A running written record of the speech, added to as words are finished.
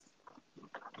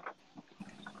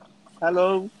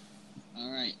Hello.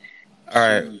 All right. All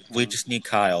right, Stream we Kyle. just need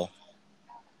Kyle.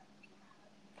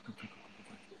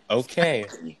 Okay,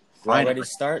 Kyle, Right. ready to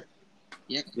start?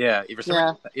 Yep. Yeah.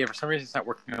 Yeah. For some reason, it's not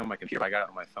working on my computer. But I got it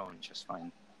on my phone. It's just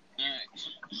fine. All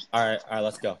right. All right,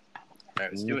 let's go. All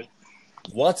right, let's do it.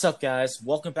 What's up, guys?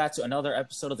 Welcome back to another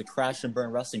episode of the Crash and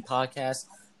Burn Wrestling Podcast.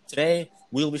 Today,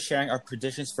 we will be sharing our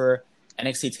predictions for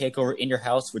NXT TakeOver in Your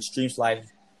House, which streams live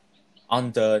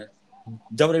on the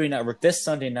WWE Network this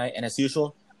Sunday night. And as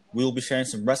usual, we will be sharing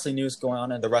some wrestling news going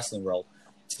on in the wrestling world.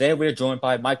 Today, we are joined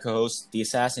by my co-host, the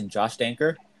assassin Josh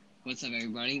Danker. What's up,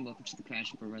 everybody? Welcome to the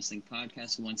Crash and Pro Wrestling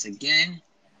Podcast once again.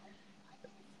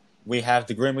 We have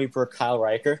the Grim Reaper, Kyle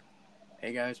Riker.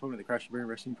 Hey guys, welcome to the Crash and Burn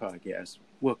Wrestling Podcast.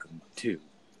 Welcome to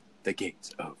the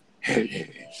Gates of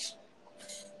Hades.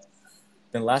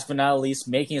 Then last but not least,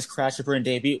 making his Crash and Burn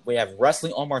debut, we have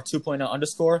Wrestling Omar 2.0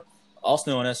 _,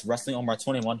 also known as Wrestling Omar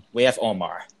 21. We have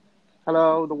Omar.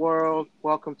 Hello, the world.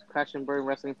 Welcome to Crash and Burn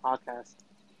Wrestling Podcast.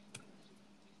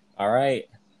 All right.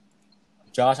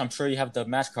 Josh, I'm sure you have the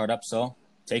match card up, so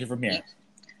take it from here. Yep.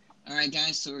 All right,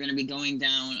 guys. So we're going to be going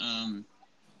down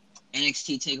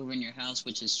NXT TakeOver in Your House,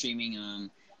 which is streaming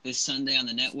this Sunday on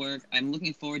the network. I'm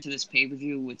looking forward to this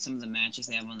pay-per-view with some of the matches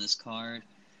they have on this card.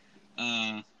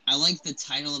 I like the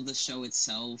title of the show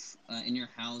itself. In Your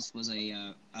House was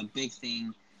a big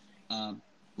thing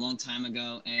long time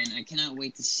ago, and I cannot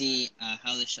wait to see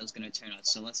how this show's going to turn out.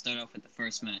 So let's start off with the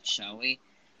first match, shall we?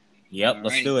 Yep, Alrighty.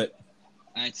 Let's do it.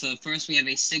 All right, so first we have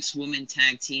a 6-woman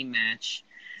tag team match.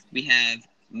 We have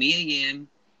Mia Yim,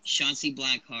 Shotzi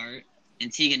Blackheart,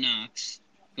 and Tegan Knox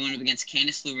going up against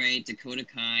Candice LeRae, Dakota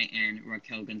Kai, and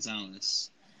Raquel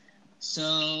Gonzalez.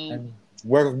 So, And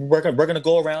we're gonna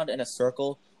go around in a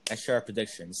circle and share our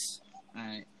predictions. all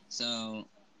right, so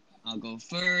I'll go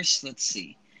first. Let's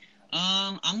see.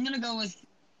 I'm gonna go with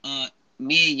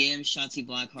Mia Yim, Shotzi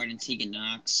Blackheart, and Tegan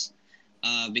Knox.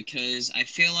 Because I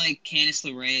feel like Candice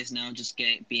LeRae is now just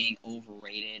being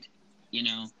overrated, you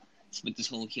know, with this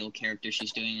whole heel character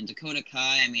she's doing. And Dakota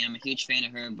Kai, I mean, I'm a huge fan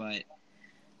of her, but,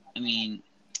 I mean,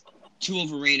 too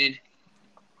overrated.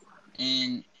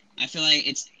 And I feel like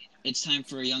it's time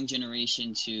for a young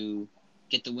generation to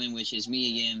get the win, which is Mia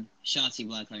Yim, Shotzi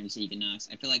Blackheart, and Tegan Knox.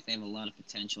 I feel like they have a lot of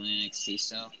potential in NXT,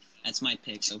 so that's my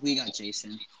pick. So who you got,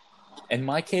 Jason? In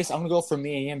my case, I'm gonna go for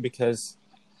Mia Yim because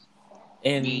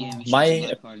in Mia Yim, Shotzi my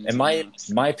Blackheart, and in Tegan my Knox.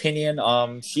 my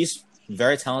opinion, she's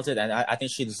very talented, and I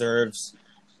think she deserves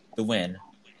the win.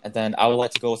 And then I would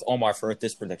like to go with Omar for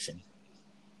this prediction.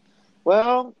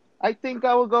 Well, I think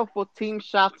I will go for Team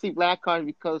Shotzi Blackheart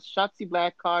because Shotzi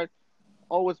Blackheart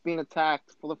always been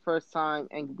attacked for the first time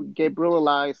and get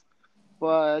brutalized.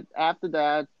 But after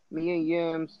that, Mia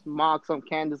Yim's marks on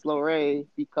Candice LeRae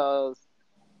because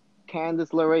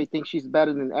Candice LeRae thinks she's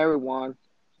better than everyone.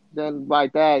 Then by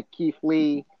that, Keith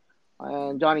Lee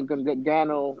and Johnny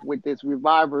Gargano with this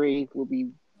rivalry will be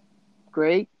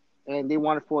great. And they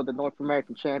want it for the North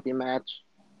American Champion match.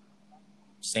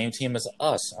 Same team as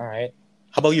us. All right.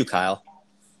 How about you, Kyle?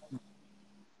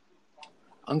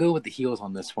 I'm going with the heels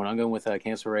on this one. I'm going with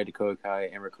Candice LeRae, Dakota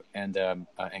Kai, and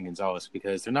Gonzalez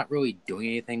because they're not really doing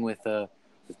anything with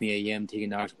Mia Yim, Tegan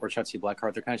Knox, or Shotzi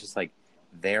Blackheart. They're kind of just like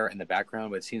there in the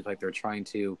background, but it seems like they're trying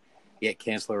to get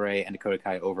Candice LeRae and Dakota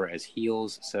Kai over as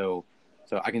heels. So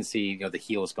I can see the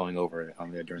heels going over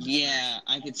on there during. Yeah,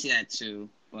 I could see that too.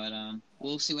 But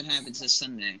we'll see what happens this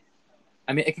Sunday.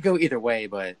 I mean, it could go either way,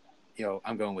 but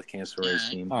I'm going with Candice LeRae's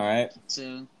team. All right.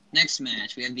 So next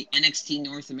match, we have the NXT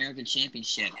North American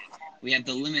Championship. We have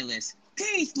the Limitless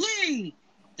Keith Lee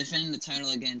defending the title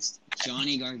against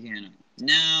Johnny Gargano.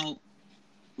 Now,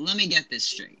 let me get this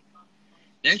straight.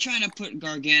 They're trying to put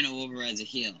Gargano over as a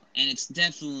heel, and it's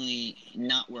definitely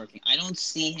not working. I don't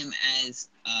see him as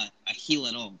a heel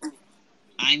at all.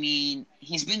 I mean,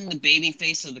 he's been the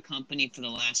babyface of the company for the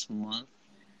last month,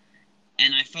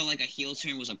 and I felt like a heel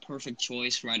turn was a perfect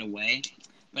choice right away.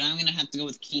 But I'm going to have to go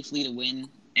with Keith Lee to win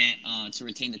and to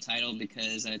retain the title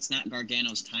because it's not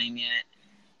Gargano's time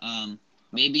yet.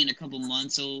 Maybe in a couple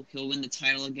months he'll win the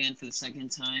title again for the second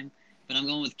time. But I'm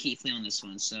going with Keith Lee on this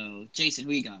one. So, Jason,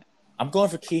 who you got? I'm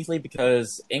going for Keith Lee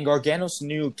because in Gargano's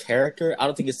new character, I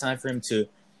don't think it's time for him to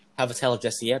have a title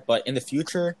just yet. But in the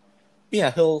future, yeah,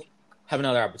 he'll have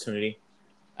another opportunity.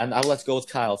 And I would like to go with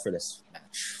Kyle for this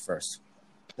match first.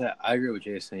 Yeah, I agree with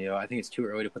Jason. I think it's too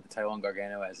early to put the title on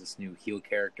Gargano as this new heel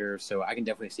character. So I can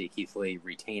definitely see Keith Lee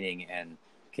retaining and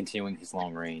continuing his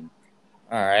long reign.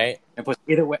 All right. And plus,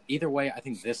 either way, I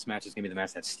think this match is going to be the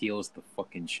match that steals the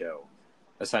fucking show.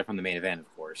 Aside from the main event,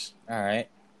 of course. All right.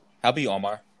 How about you,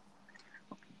 Omar?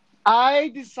 I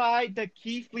decide that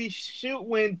Keith Lee should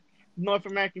win North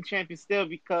American Champion still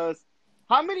because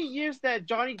How many years that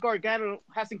Johnny Gargano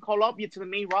hasn't called up yet to the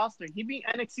main roster? He been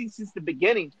NXT since the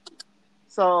beginning.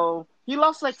 So he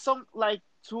lost like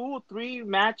 2 or 3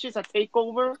 matches at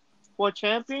Takeover for a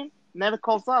champion. Never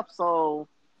calls up. So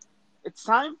it's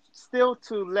time still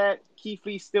to let Keith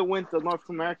Lee still win the North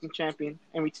American champion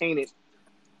and retain it.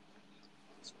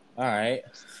 All right.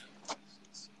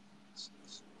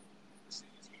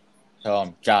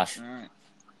 Josh. All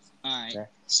right. Okay.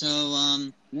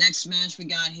 So next match we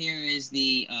got here is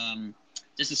the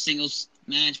just a singles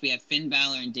match. We have Finn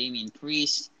Balor and Damian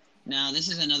Priest. Now this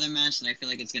is another match that I feel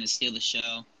like it's gonna steal the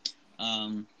show.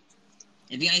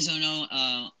 If you guys don't know,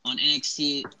 on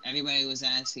NXT, everybody was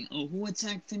asking, "Oh, who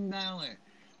attacked Finn Balor?"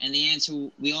 And the answer,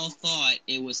 we all thought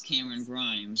it was Cameron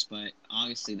Grimes, but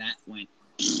obviously that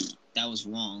was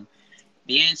wrong.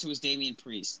 The answer was Damian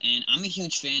Priest, and I'm a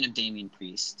huge fan of Damian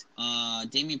Priest.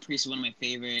 Damian Priest is one of my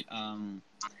favorite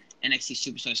NXT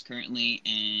superstars currently,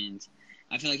 and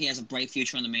I feel like he has a bright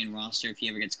future on the main roster if he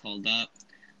ever gets called up.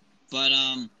 But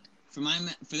for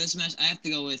this match, I have to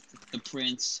go with the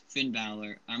Prince, Finn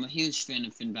Balor. I'm a huge fan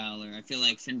of Finn Balor. I feel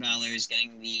like Finn Balor is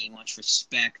getting the much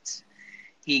respect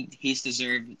he's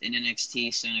deserved in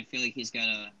NXT, so I feel like he's got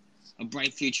a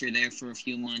bright future there for a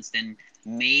few months. Then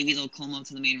maybe they'll call him up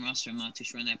to the main roster. I'm not too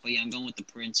sure on that, but yeah, I'm going with the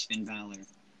Prince, Finn Balor.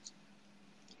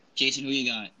 Jason, who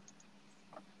you got?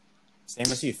 Same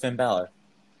as you, Finn Balor.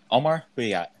 Omar, who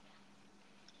you got?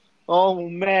 Oh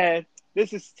man,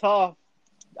 this is tough.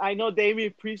 I know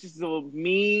Damian Priest is a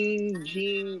mean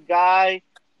gene guy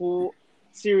who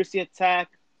seriously attack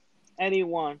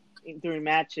anyone during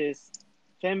matches.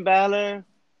 Finn Balor,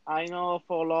 I know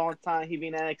for a long time he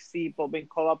been NXT, but been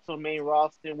called up to the main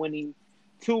roster, winning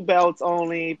 2 belts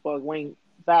only, but went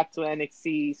back to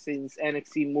NXT since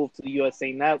NXT moved to the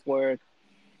USA Network.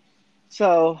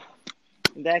 So,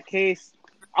 in that case,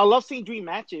 I love seeing dream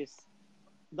matches.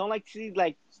 Don't like to see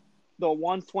like the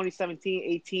 2017,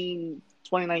 18,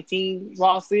 2019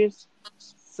 rosters.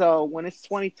 So when it's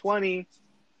 2020,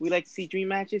 we like to see dream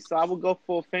matches. So I will go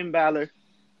for Finn Balor.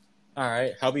 All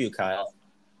right. How about you, Kyle?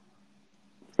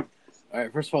 All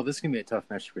right, first of all, this is going to be a tough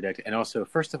match to predict. And also,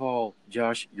 first of all,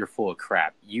 Josh, you're full of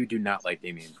crap. You do not like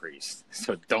Damian Priest,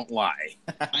 so don't lie.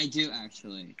 I do,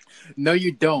 actually. No,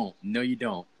 you don't. No, you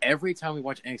don't. Every time we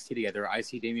watch NXT together, I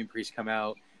see Damian Priest come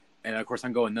out, and of course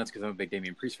I'm going nuts because I'm a big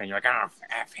Damian Priest fan. You're like, oh,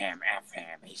 F him,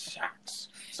 he sucks.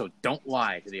 So don't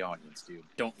lie to the audience, dude.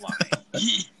 Don't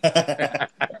lie.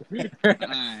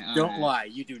 Don't lie.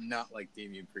 You do not like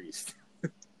Damian Priest.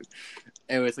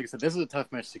 Anyways, like I said, this is a tough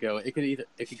match to go. It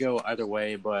could go either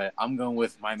way, but I'm going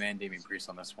with my man Damian Priest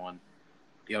on this one.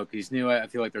 You know, because he's new. I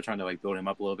feel like they're trying to like build him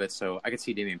up a little bit, so I could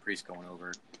see Damian Priest going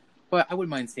over. But I wouldn't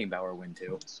mind seeing Balor win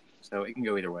too. So it can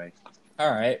go either way.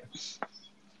 All right.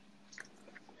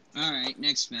 All right,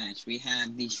 next match. We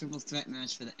have the triple threat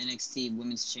match for the NXT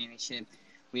Women's Championship.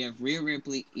 We have Rhea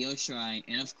Ripley, Io Shirai,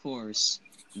 and of course,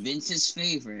 Vince's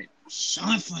favorite,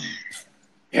 Charlotte Flair.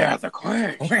 Yeah, the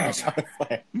Queen.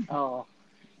 Oh.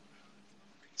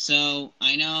 So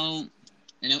I know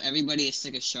everybody is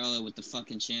sick of Charlotte with the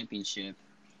fucking championship.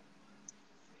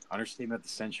 Understatement of the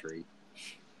century.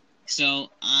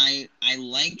 So I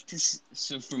like to.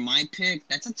 So for my pick,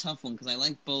 that's a tough one because I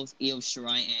like both Io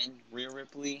Shirai and Rhea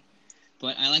Ripley,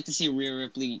 but I like to see Rhea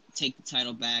Ripley take the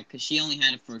title back because she only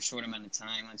had it for a short amount of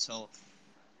time until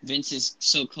Vince's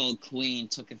so-called queen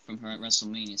took it from her at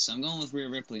WrestleMania. So I'm going with Rhea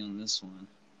Ripley on this one.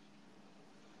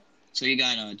 So you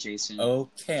got Jason.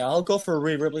 Okay, I'll go for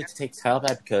Rhea Ripley to take the title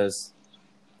back because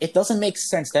it doesn't make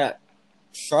sense that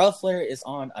Charlotte Flair is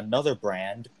on another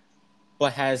brand,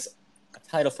 but has a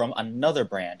title from another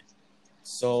brand.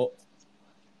 So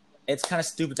it's kind of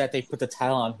stupid that they put the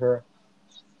title on her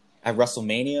at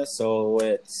WrestleMania. So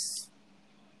it's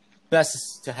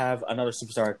best to have another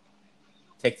superstar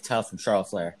take the title from Charlotte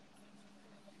Flair.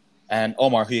 And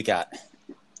Omar, who you got?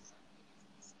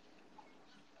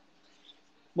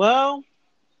 Well,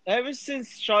 ever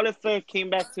since Charlotte Flair came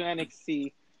back to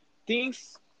NXT,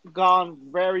 things gone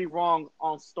very wrong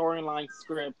on storyline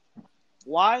script.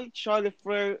 Why Charlotte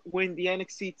Flair win the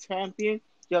NXT champion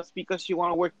just because she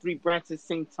want to work 3 brands at the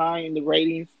same time in the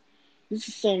ratings? This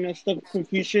is so messed up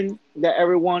confusion that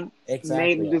everyone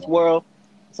made in this world.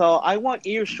 So I want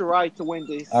Io Shirai to win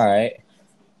this. All right.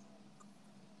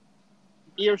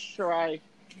 Io Shirai.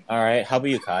 All right. How about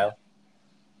you, Kyle?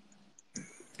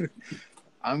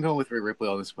 I'm going with Rhea Ripley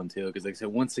on this one too, because like I said,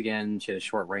 once again, she had a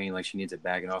short reign, like she needs it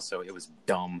back, and also it was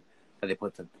dumb that they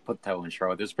put the title in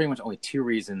Charlotte. There's pretty much only 2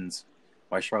 reasons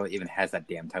why Charlotte even has that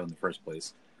damn title in the first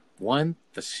place. 1,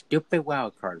 the stupid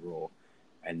wild card rule,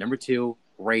 and number 2,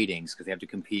 ratings, because they have to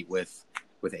compete with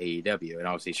with AEW, and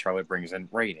obviously Charlotte brings in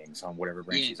ratings on whatever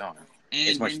brand she's on. And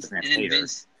As much as Vince, the fans and then hate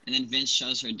her. Vince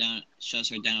shoves her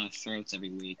down our throats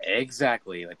every week.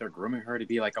 Exactly. Like, they're grooming her to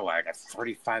be like, oh, I got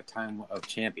 35-time of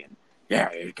champion.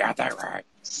 Yeah, you got that right.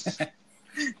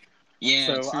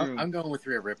 Yeah, so true. I'm going with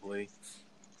Rhea Ripley.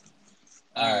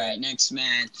 All right, next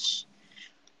match.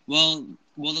 Well,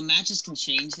 the matches can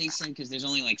change, they said, because there's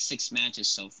only like 6 matches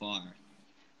so far.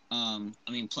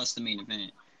 Plus the main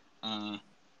event. Well,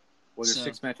 there's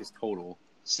 6 matches total.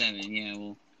 7, yeah.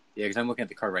 Well, yeah, because I'm looking at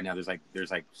the card right now. There's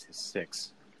like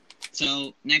 6.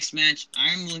 So next match,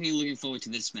 I'm really looking forward to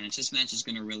this match. This match is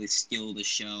gonna really steal the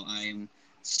show. I am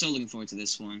so looking forward to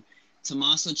this one.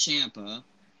 Tommaso Ciampa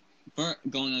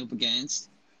going up against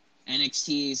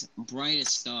NXT's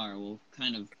brightest star, well,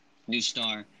 kind of new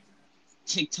star.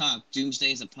 TikTok,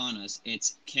 Doomsday is upon us.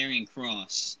 It's Karrion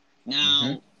Kross.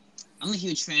 Now, I'm a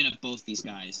huge fan of both these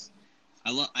guys.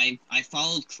 I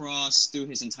followed Kross through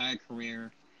his entire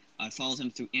career. I followed him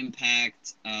through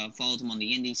Impact. Followed him on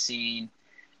the indie scene.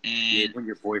 And one of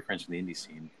your boyfriends from the indie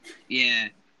scene. Yeah,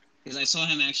 because I saw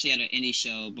him actually at an indie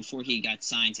show before he got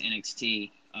signed to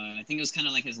NXT. I think it was kind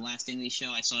of like his last indie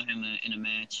show. I saw him in a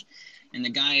match, and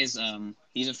the guy is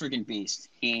he's a freaking beast.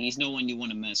 He's no one you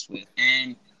want to mess with.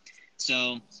 And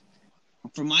so,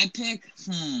 for my pick,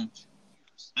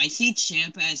 I see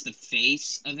Ciampa as the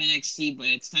face of NXT, but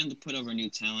it's time to put over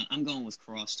new talent. I'm going with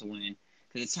Kross to win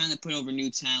because it's time to put over new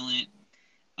talent.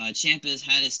 Ciampa has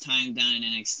had his time down in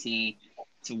NXT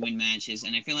to win matches,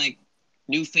 and I feel like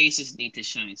new faces need to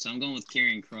shine. So I'm going with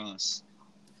Karrion Kross.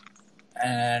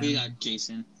 And Who you got,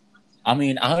 Jason?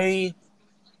 I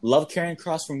love Karrion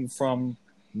Kross from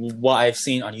what I've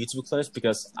seen on YouTube clips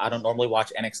because I don't normally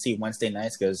watch NXT Wednesday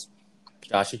nights because,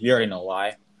 Josh, you already know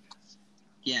why.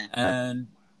 Yeah.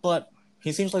 But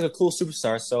he seems like a cool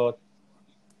superstar, so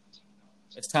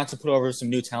it's time to put over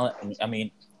some new talent.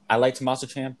 I like Tommaso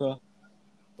Ciampa,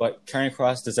 but Karrion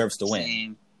Kross deserves to win.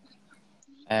 Same.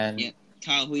 And yeah.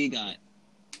 Kyle, who you got?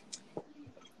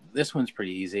 This one's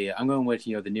pretty easy. I'm going with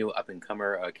the new up and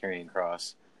comer Karrion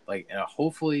Kross.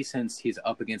 Hopefully, since he's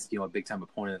up against a big time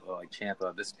opponent like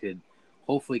Ciampa, this could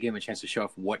hopefully give him a chance to show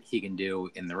off what he can do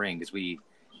in the ring, because we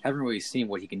haven't really seen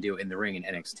what he can do in the ring in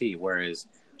NXT. Whereas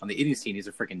on the indie scene, he's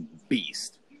a freaking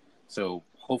beast. So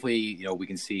hopefully, we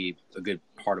can see a good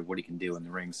part of what he can do in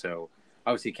the ring. So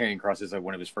obviously, Karrion Kross is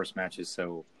one of his first matches,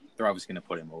 so they're obviously going to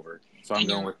put him over. So I'm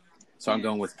going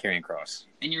with Karrion Kross.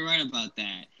 And you're right about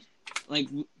that. Like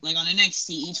on NXT,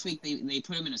 each week they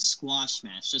put him in a squash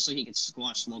match just so he could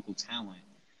squash local talent.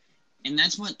 And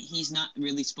that's what he's not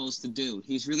really supposed to do.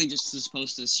 He's really just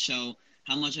supposed to show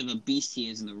how much of a beast he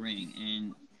is in the ring.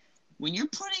 And when you're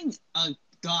putting a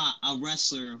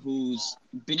wrestler who's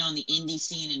been on the indie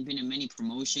scene and been in many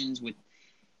promotions with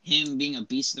him being a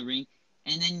beast of the ring,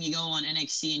 and then you go on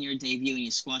NXT in your debut and you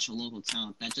squash a local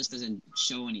talent, that just doesn't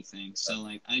show anything. So,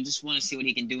 I just want to see what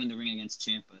he can do in the ring against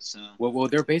Ciampa. So, well,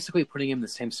 they're basically putting him in the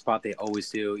same spot they always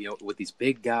do. With these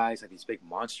big guys, like these big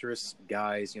monstrous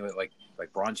guys.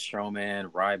 Like Braun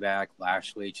Strowman, Ryback,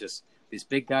 Lashley, just these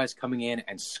big guys coming in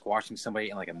and squashing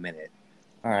somebody in like a minute.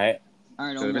 All right,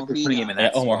 Omar, who you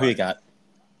got? Omar, who you got?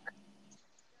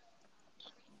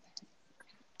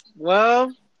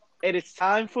 Well, it is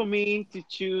time for me to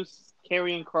choose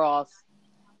Karrion Kross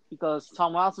because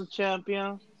Tommaso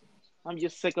Ciampa, I'm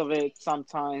just sick of it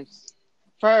sometimes.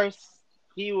 First,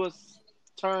 he was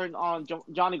turned on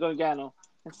Johnny Gargano,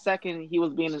 and second, he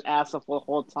was being an asshole for the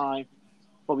whole time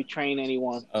for betraying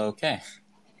anyone. Okay.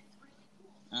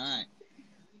 All right.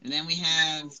 And then we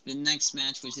have the next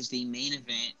match, which is the main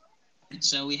event.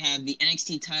 So we have the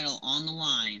NXT title on the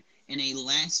line in a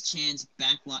last chance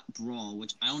backlot brawl,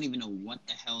 which I don't even know what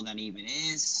the hell that even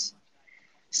is.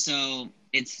 So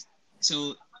it's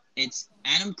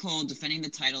Adam Cole defending the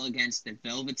title against the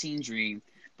Velveteen Dream.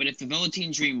 But if the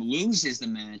Velveteen Dream loses the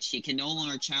match, he can no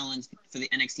longer challenge for the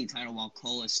NXT title while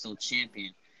Cole is still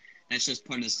champion. That's just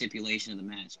part of the stipulation of the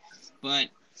match. But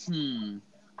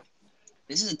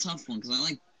this is a tough one because I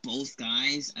like both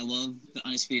guys. I love the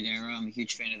Undisputed Era. I'm a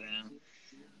huge fan of them.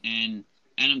 And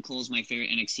Adam Cole's my favorite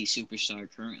NXT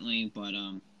superstar currently, but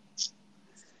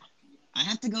I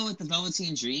have to go with the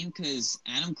Velveteen Dream because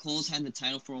Adam Cole's had the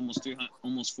title for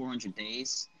almost 400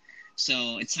 days.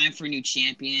 So it's time for a new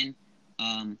champion.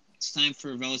 It's time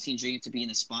for Velveteen Dream to be in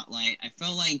the spotlight. I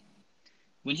felt like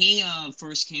when he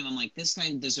first came, I'm like, this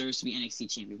guy deserves to be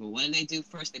NXT champion. But what did they do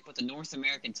first? They put the North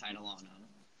American title on him.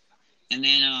 And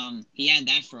then he had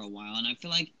that for a while. And I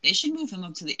feel like they should move him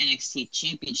up to the NXT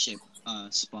championship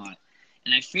spot.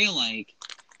 And I feel like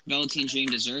Velveteen Dream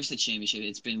deserves the championship.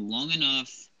 It's been long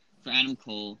enough for Adam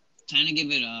Cole. Time to give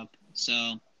it up.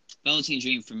 So Velveteen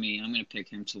Dream for me. I'm gonna pick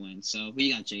him to win. So who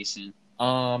you got, Jason?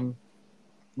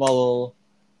 Well,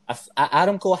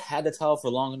 Adam Cole had the title for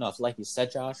long enough, like you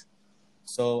said, Josh.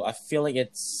 So I feel like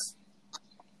it's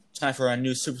time for a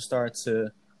new superstar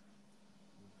to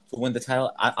win the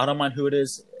title. I don't mind who it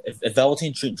is. If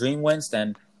Velveteen Dream wins,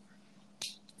 then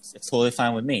it's totally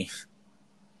fine with me.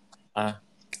 Who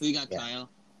you got, Yeah. Kyle?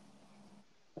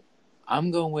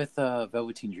 I'm going with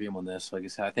Velveteen Dream on this. Like I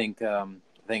said, I think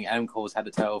Adam Cole's had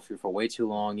the title for way too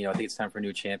long. I think it's time for a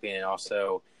new champion. And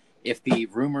also, if the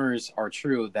rumors are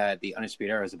true that the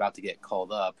Undisputed Era is about to get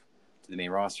called up to the main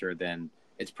roster, then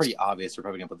it's pretty obvious they're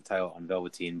probably going to put the title on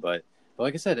Velveteen. But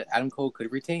like I said, Adam Cole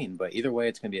could retain. But either way,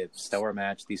 it's going to be a stellar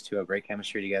match. These two have great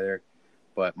chemistry together.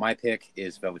 But my pick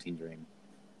is Velveteen Dream.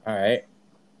 All right.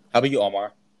 How about you,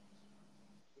 Omar?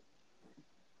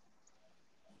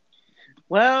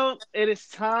 Well, it is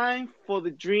time for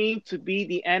the Dream to be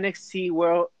the NXT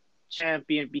World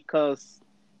Champion because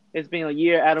it's been a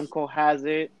year Adam Cole has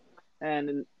it.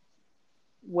 And,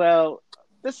 well,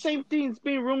 the same thing. It's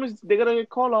been rumors they're going to get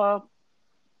called up.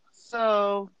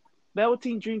 So,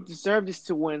 Velveteen Dream deserved this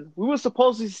to win. We were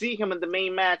supposed to see him in the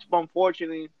main match, but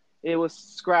unfortunately, it was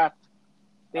scrapped.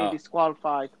 They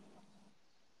disqualified.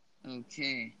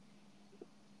 Okay.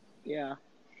 Yeah.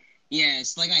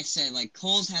 Yes, like I said, like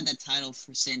Cole's had that title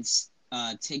since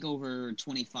Takeover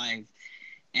 25,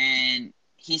 and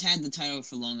he's had the title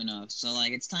for long enough. So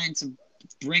like, it's time to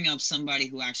bring up somebody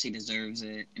who actually deserves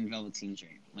it in Velveteen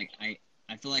Dream. Like I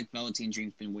feel like Velveteen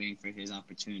Dream's been waiting for his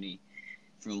opportunity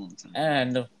for a long time.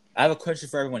 And I have a question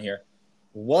for everyone here.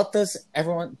 What does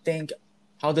everyone think?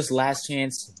 How this last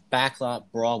chance backlot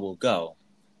brawl will go?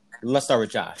 Let's start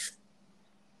with Josh.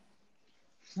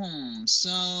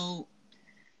 So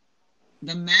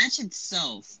the match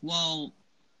itself, well,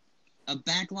 a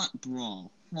backlot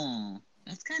brawl.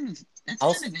 That's kind of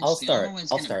interesting. I'll start. I don't know what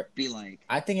it's gonna start. be like.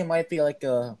 I think it might be like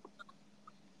a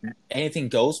anything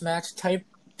goes match type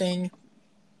thing,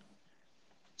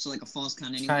 So like a false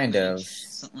count anywhere Kind match, of.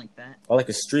 something like that. or like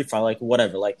a street fight, like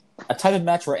whatever, like a type of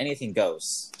match where anything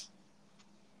goes.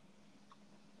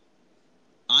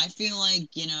 I feel like,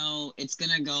 it's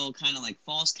going to go kind of like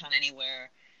false count anywhere,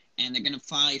 and they're going to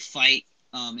probably fight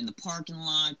in the parking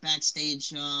lot,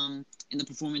 backstage, in the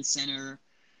performance center.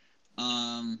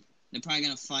 They're probably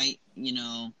going to fight,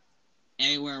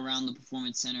 everywhere around the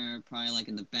performance center, probably like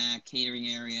in the back, catering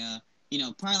area,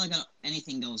 probably like a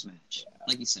anything goes match,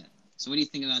 like you said. So what do you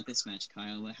think about this match,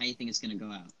 Kyle? How do you think it's going to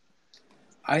go out?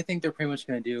 I think they're pretty much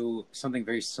going to do something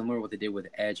very similar to what they did with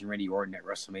Edge and Randy Orton at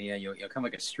WrestleMania. Kind of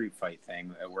like a street fight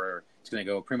thing where it's going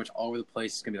to go pretty much all over the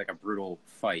place. It's going to be like a brutal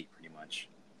fight, pretty much.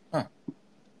 Huh.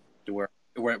 To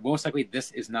where most likely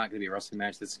this is not going to be a wrestling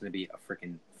match. This is going to be a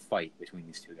freaking fight between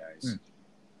these two guys.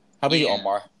 How about you, Yeah.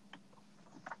 Omar?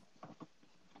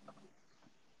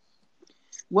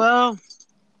 Well,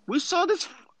 we saw this.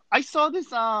 I saw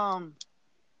this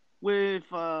with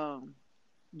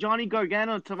Johnny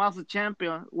Gargano and Tommaso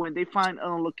Ciampa when they find a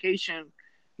location.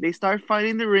 They start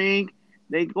fighting the ring.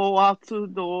 They go out to the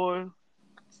door,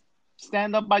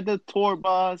 stand up by the tour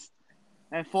bus,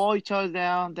 and fall each other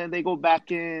down. Then they go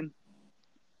back in.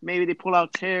 Maybe they pull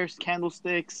out chairs,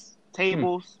 candlesticks,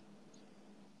 tables.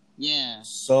 Yeah.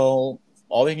 So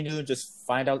all we can do is just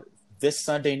find out this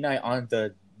Sunday night on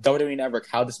the WWE Network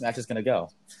how this match is going to go.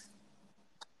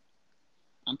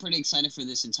 I'm pretty excited for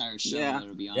this entire show, Yeah.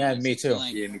 to be honest. Yeah, me too.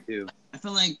 Yeah, me too. I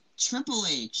feel like Triple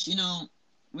H,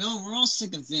 we're all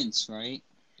sick of Vince, right?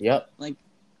 Yep.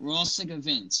 We're all sick of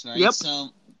Vince, right? Yep. So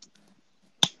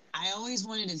I always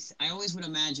would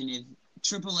imagine if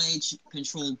Triple H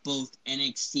controlled both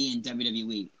NXT and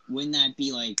WWE, wouldn't that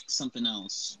be like something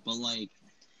else? But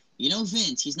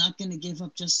Vince, he's not gonna give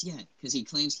up just yet because he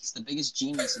claims he's the biggest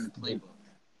genius in the playbook.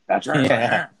 That's right.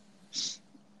 Yeah.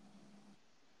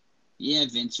 Yeah,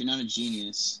 Vince, you're not a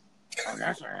genius. Oh,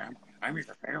 yes, I am. I'm your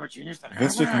favorite genius.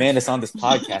 Vince McMahon is on this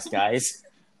podcast, guys.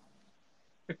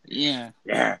 Yeah.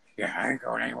 Yeah, I ain't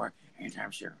going anywhere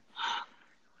anytime soon.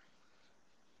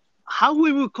 How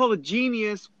we would call a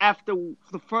genius after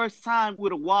the first time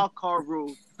with a wild card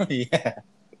rule? Yeah.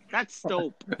 That's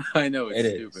dope. I know it's It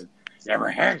is. stupid. Yeah,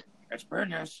 but hey, it's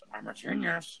business. I'm a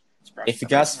genius. It's best If you for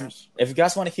guys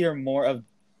business. want to hear more of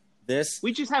this,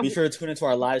 We just have be sure to tune into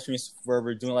our live streams where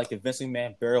we're doing like the Vince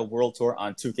McMahon Burial World Tour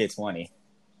on 2K20.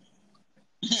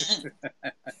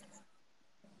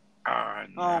 Oh,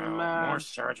 no. Oh, man. More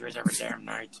surgeries every damn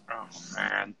night. Oh,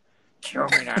 man. Kill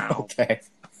me now. Okay.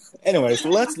 Anyway, so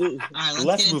let's All right,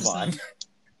 let's get move into on. some-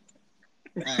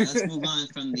 All right, let's move on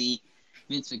from the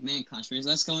Vince McMahon controversy.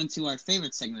 Let's go into our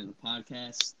favorite segment of the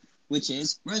podcast, which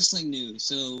is wrestling news.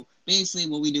 So basically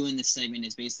what we do in this segment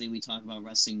is basically we talk about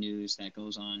wrestling news that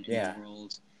goes on in the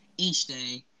world each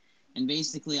day. And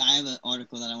basically I have an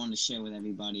article that I wanted to share with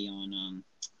everybody on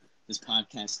this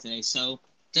podcast today. So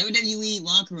WWE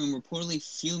locker room reportedly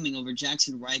fuming over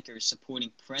Jackson Riker supporting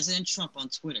President Trump on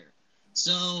Twitter.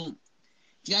 So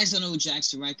if you guys don't know who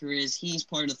Jackson Riker is, he's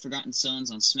part of the Forgotten Sons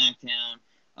on SmackDown.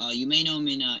 You may know him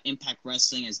in Impact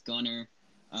Wrestling as Gunner.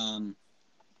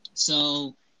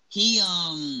 So he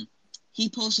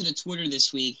posted a Twitter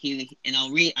this week. And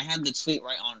I'll read. I have the tweet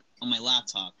right on my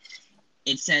laptop.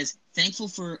 It says, "Thankful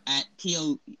for at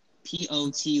POTUS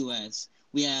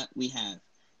we have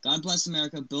God bless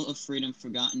America, built of freedom,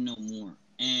 forgotten no more."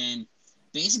 And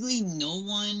basically, no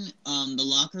one the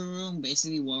locker room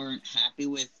basically weren't happy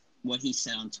with what he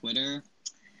said on Twitter,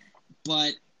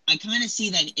 but I kind of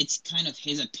see that it's kind of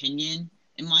his opinion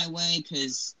in my way,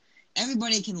 because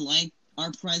everybody can like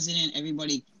our president,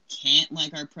 everybody can't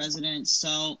like our president,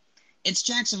 so it's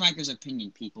Jackson Riker's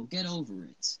opinion, people. Get over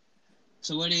it.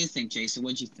 So what do you think, Jason?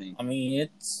 What'd you think? I mean,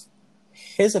 it's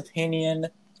his opinion.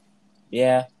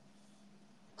 Yeah.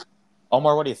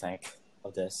 Omar, what do you think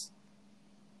of this?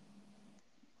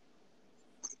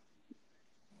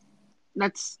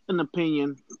 That's an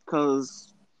opinion,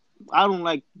 because I don't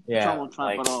like Donald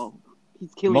Trump at all.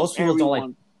 He's killing most people everyone don't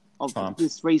like of Trump.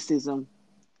 This racism.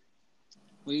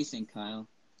 What do you think, Kyle?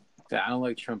 I don't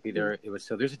like Trump either.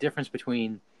 There's a difference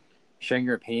between sharing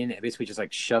your opinion and basically just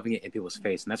like shoving it in people's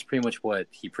face, and that's pretty much what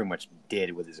he pretty much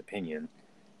did with his opinion,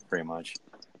 pretty much.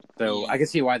 So I can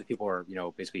see why the people are,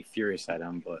 basically furious at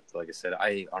him. But like I said,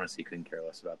 I honestly couldn't care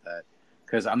less about that,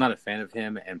 because I'm not a fan of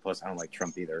him, and plus I don't like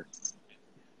Trump either.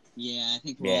 Yeah, I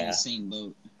think we're all in the same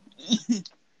boat.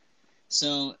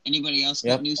 So, anybody else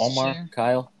got news Omar, to share?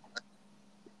 Kyle?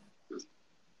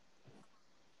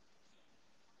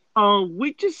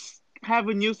 We just have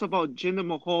a news about Jinder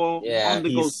Mahal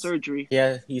undergo surgery.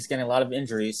 Yeah, he's getting a lot of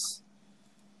injuries.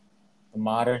 The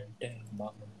modern day.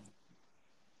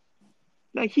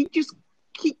 Like he just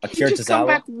come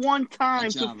back one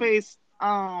time to face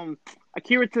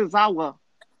Akira Tozawa.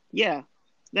 Yeah.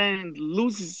 Then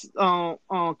loses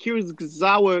Akira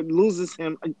Tozawa loses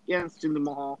him against Jinder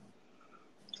Mahal.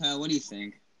 Kyle, what do you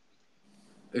think?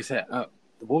 Like I said,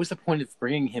 what was the point of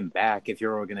bringing him back if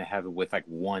you're going to have it with like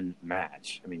one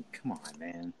match? I mean, come on,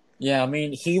 man. Yeah, I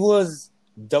mean, he was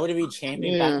WWE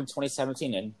champion back in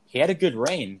 2017, and he had a good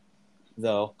reign,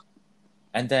 though.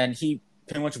 And then he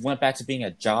pretty much went back to being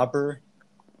a jobber,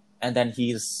 and then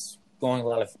he's going a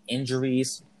lot of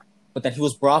injuries. But then he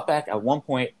was brought back at one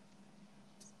point,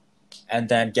 and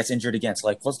then gets injured again.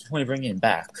 So, what's the point of bringing him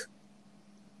back?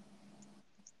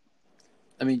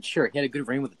 I mean, sure, he had a good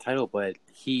reign with the title, but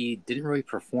he didn't really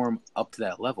perform up to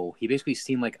that level. He basically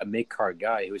seemed like a mid-card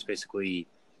guy who was basically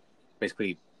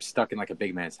stuck in like a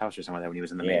big man's house or something like that when he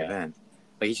was in the main event.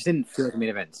 Like, he just didn't feel like a main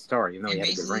event star, even though he had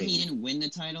a good reign. He didn't win the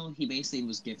title. He basically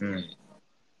was gift credit.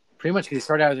 Pretty much, because he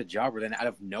started out as a jobber, then out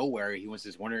of nowhere, he wins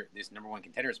this number one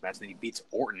contenders match, and then he beats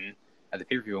Orton at the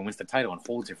pay-per-view and wins the title and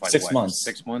holds it for 6 months.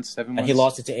 6 months, 7 months. And he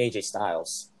lost it to AJ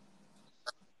Styles.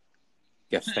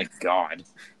 Yes, thank God.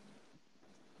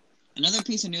 Another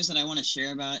piece of news that I want to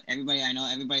share about everybody. I know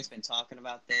everybody's been talking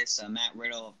about this. Matt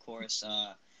Riddle, of course,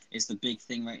 is the big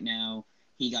thing right now.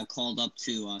 He got called up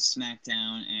to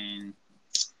SmackDown, and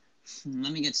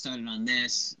let me get started on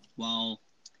this. Well,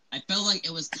 I felt like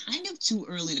it was kind of too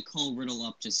early to call Riddle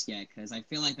up just yet, because I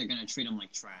feel like they're going to treat him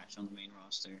like trash on the main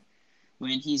roster.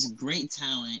 When he's great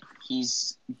talent,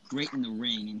 he's great in the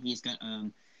ring, and he's got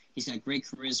great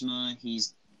charisma.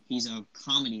 He's a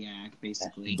comedy act,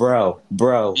 basically. Bro.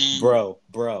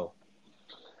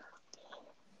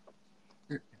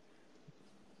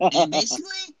 And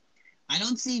basically,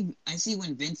 I see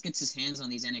when Vince gets his hands on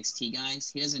these NXT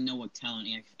guys, he doesn't know what talent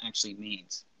actually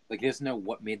means. Like, he doesn't know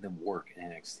what made them work in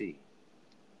NXT.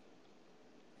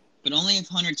 But only if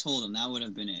Hunter told him, that would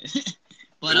have been it.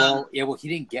 But, he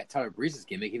didn't get Tyler Breeze's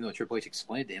gimmick, even though Triple H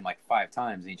explained it to him like 5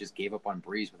 times, and he just gave up on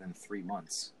Breeze within 3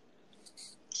 months.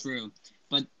 True.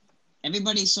 But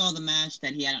everybody saw the match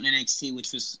that he had on NXT,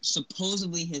 which was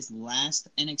supposedly his last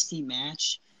NXT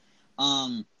match.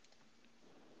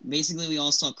 Basically, we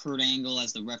all saw Kurt Angle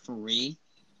as the referee.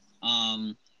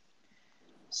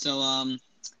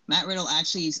 Matt Riddle I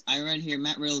read here,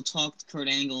 Matt Riddle talked Kurt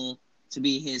Angle to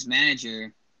be his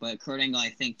manager, but Kurt Angle, I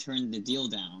think, turned the deal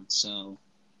down. So,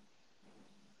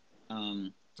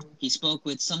 he spoke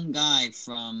with some guy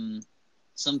from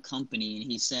some company,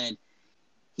 and he said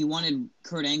he wanted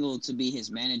Kurt Angle to be his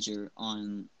manager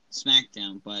on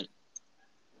SmackDown, but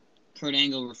Kurt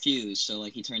Angle refused, so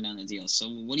he turned down the deal. So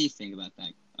what do you think about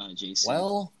that, Jason?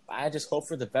 Well, I just hope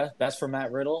for the best for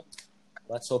Matt Riddle.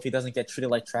 Let's hope he doesn't get treated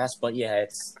like trash. But yeah,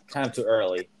 it's kind of too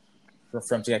early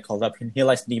for him to get called up. He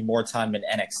likes to need more time in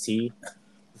NXT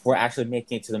before actually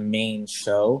making it to the main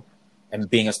show and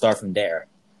being a star from there.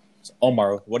 So,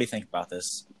 Omar, what do you think about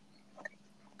this?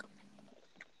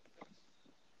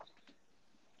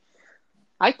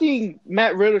 I think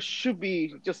Matt Riddle should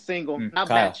be just single, not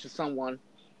Kyle. matched to someone.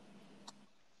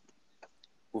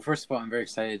 Well, first of all, I'm very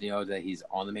excited, that he's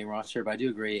on the main roster, but I do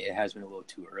agree it has been a little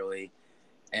too early.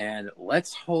 And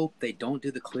let's hope they don't do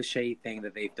the cliche thing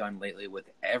that they've done lately with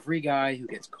every guy who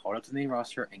gets called up to the main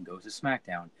roster and goes to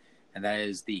SmackDown, and that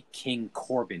is the King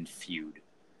Corbin feud.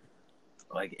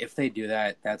 Like, if they do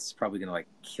that, that's probably going to,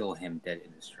 kill him dead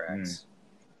in his tracks.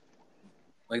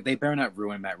 Like, they better not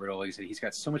ruin Matt Riddle. Like I said, he's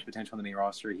got so much potential on the main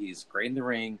roster. He's great in the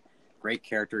ring, great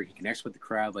character. He connects with the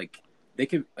crowd. They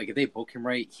could, if they book him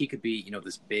right, he could be,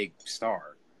 this big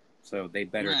star. So they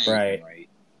better book him right.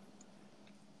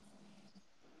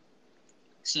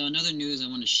 So another news I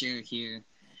want to share here,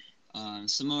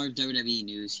 some more WWE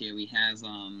news here. We have,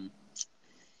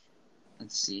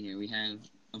 let's see here. We have,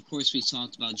 of course, we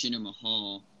talked about Jinder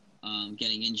Mahal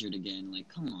getting injured again. Like,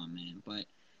 come on, man. But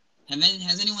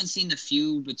has anyone seen the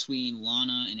feud between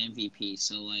Lana and MVP?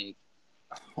 So,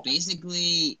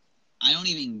 basically, I don't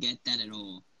even get that at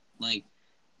all. Like,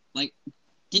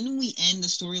 didn't we end the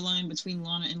storyline between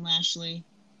Lana and Lashley,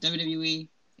 WWE?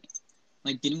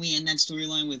 Didn't we end that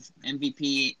storyline with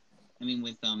MVP? I mean,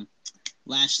 with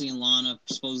Lashley and Lana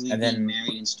supposedly being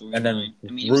married in storyline. And then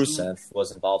Rusev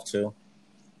was involved too.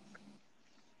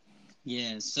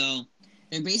 Yeah, so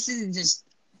they're basically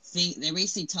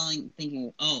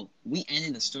thinking, oh, we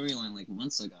ended the storyline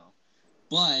months ago.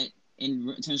 But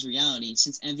in terms of reality,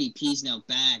 since MVP's now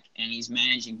back and he's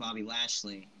managing Bobby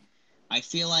Lashley, I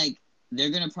feel like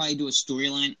they're gonna probably do a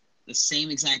storyline the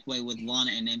same exact way with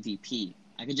Lana and MVP.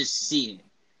 I could just see it.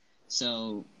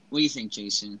 So, what do you think,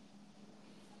 Jason?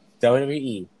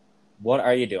 WWE, what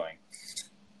are you doing?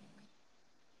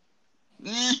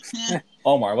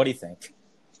 Omar, what do you think?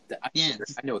 I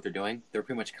know what they're doing. They're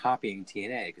pretty much copying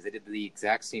TNA because they did the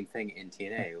exact same thing in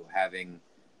TNA, having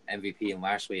MVP and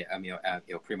Lashley,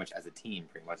 pretty much as a team.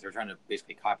 Pretty much, they're trying to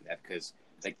basically copy that because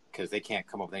they can't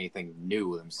come up with anything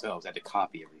new themselves. They had to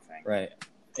copy everything. Right.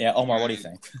 Yeah, Omar, what do you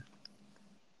think?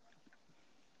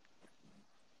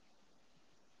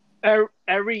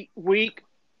 Every week,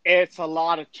 it's a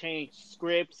lot of change.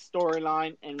 Scripts,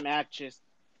 storyline, and matches.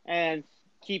 And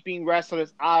keeping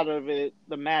wrestlers out of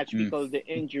the match because of the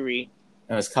injury.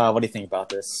 Anyways, Kyle, what do you think about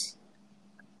this?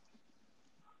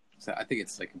 So I think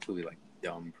it's completely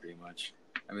dumb, pretty much.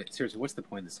 I mean, seriously, what's the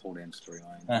point of this whole damn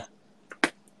storyline?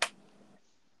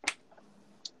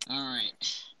 All right.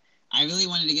 I really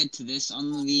wanted to get to this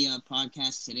on the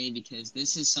podcast today because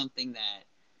this is something that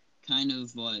kind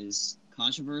of was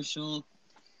controversial.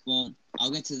 Well,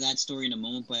 I'll get to that story in a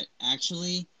moment, but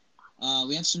actually,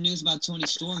 we have some news about Toni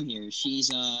Storm here. She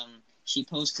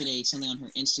posted something on her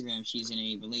Instagram. She's in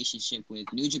a relationship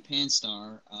with New Japan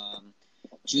star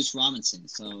Juice Robinson.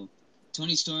 So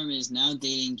Toni Storm is now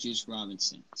dating Juice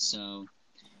Robinson. So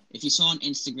if you saw on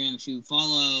Instagram, if you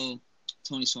follow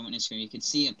Toni Storm on Instagram, you can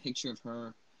see a picture of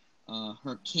her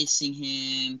kissing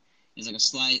him. There's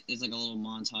there's a little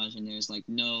montage, and there's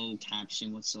no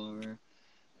caption whatsoever.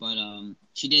 But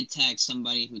she did tag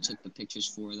somebody who took the pictures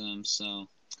for them. So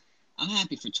I'm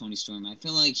happy for Toni Storm. I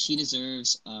feel like she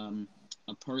deserves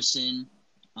a person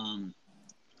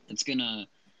that's gonna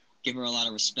give her a lot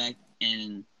of respect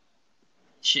and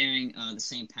sharing the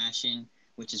same passion,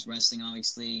 which is wrestling,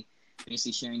 obviously.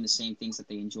 Basically sharing the same things that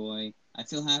they enjoy.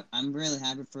 I'm really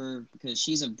happy for her because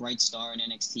she's a bright star in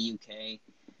NXT UK.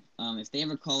 If they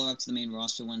ever call her up to the main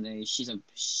roster one day, she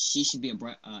should be a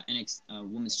NXT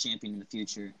women's champion in the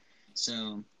future.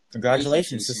 So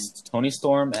congratulations to Toni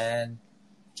Storm and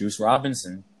Juice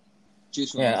Robinson.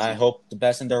 Yeah, I hope the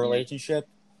best in their relationship.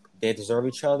 They deserve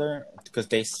each other because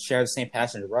they share the same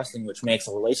passion of wrestling, which makes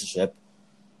a relationship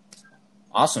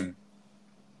awesome.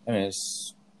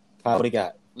 Anyways, Kyle, what do you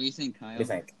got? What do you think, Kyle? What do you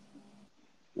think?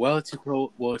 Well, to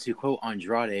quote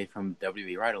Andrade from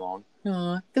WWE Ride Along,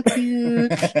 "Aw, the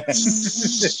cute."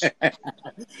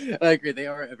 I agree. They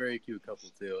are a very cute couple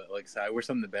too. So I wish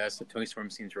them the best. Toni Storm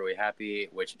seems really happy,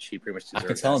 which she pretty much deserves. I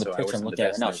can tell in the picture I'm looking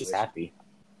at it now. She's happy.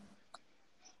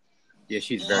 Yeah,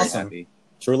 she's very happy.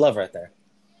 True love right there.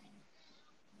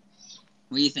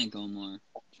 What do you think, Omar?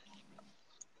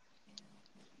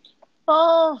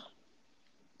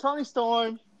 Toni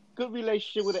Storm, good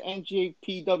relationship with an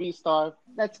NJPW star.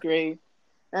 That's great.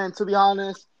 And to be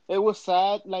honest, it was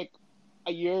sad.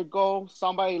 A year ago,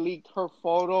 somebody leaked her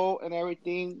photo and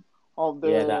everything of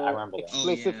Yeah, that I the remember that.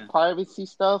 explicit Oh, yeah. privacy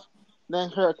stuff. Then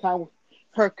her account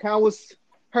was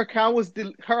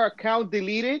her account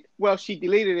deleted. Well, she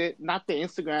deleted it, not the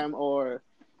Instagram or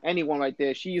anyone like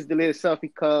that. She just deleted stuff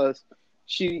because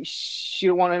she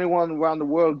don't want anyone around the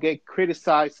world get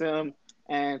criticize him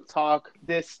and talk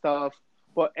this stuff.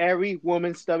 But every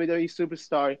women's WWE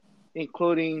superstar,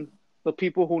 including the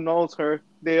people who knows her,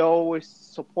 they always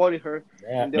supported her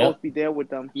Yeah, and they always be there with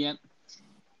them. Yep.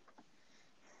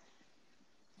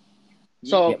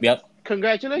 So yep.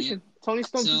 congratulations, Tony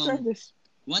Storm So- deserved this.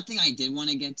 One thing I did want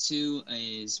to get to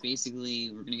is basically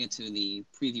we're gonna get to the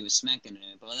preview of SmackDown in a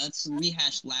minute, but let's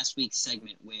rehash last week's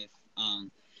segment with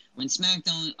when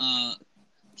SmackDown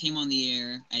came on the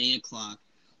air at 8:00.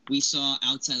 We saw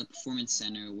outside the Performance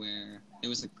Center where there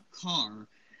was a car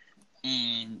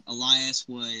and Elias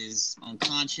was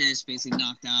unconscious, basically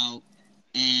knocked out,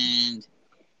 and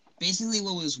basically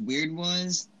what was weird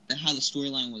was how the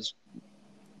storyline was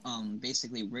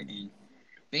basically written.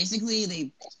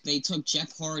 Basically, they took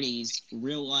Jeff Hardy's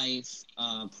real life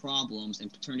problems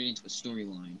and turned it into a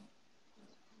storyline,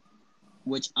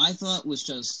 which I thought was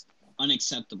just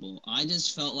unacceptable. I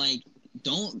just felt like,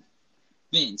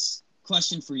 Vince.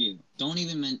 Question for you. Don't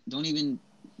even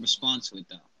respond to it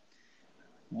though.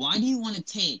 Why do you want to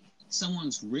take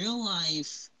someone's real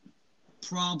life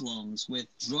problems with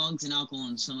drugs and alcohol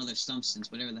and some other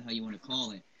substance, whatever the hell you want to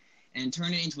call it, and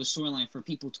turn it into a storyline for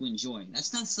people to enjoy?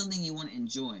 That's not something you want to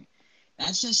enjoy.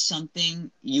 That's just something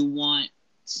you want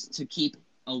to keep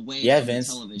away Yeah, from Vince,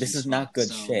 the television this is spot. not good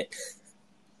So, shit.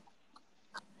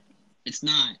 It's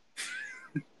not.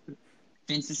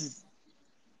 Vince, this is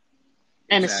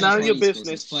And it's Exactly. none of your Hardy's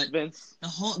business, but Vince.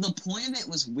 the point of it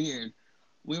was weird.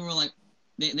 We were like,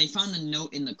 they found the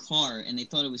note in the car and they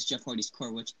thought it was Jeff Hardy's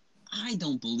car, which I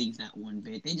don't believe that one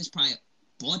bit. They just probably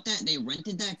bought that. They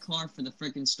rented that car for the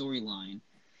freaking storyline,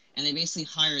 and they basically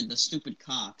hired the stupid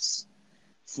cops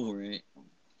for it,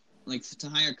 like to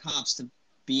hire cops to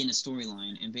be in a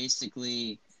storyline and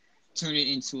basically turn it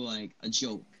into like a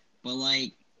joke. But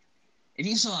like, if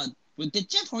you saw, did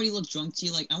Jeff Hardy look drunk to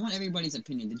you? Like, I want everybody's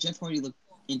opinion. Did Jeff Hardy look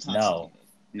intoxicated?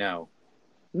 No.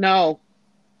 No.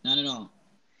 Not at all.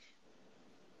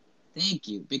 Thank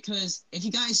you. Because if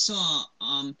you guys saw,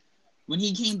 when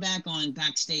he came back on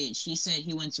backstage, he said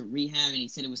he went to rehab and he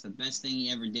said it was the best thing he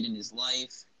ever did in his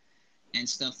life and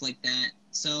stuff like that.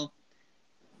 So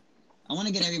I want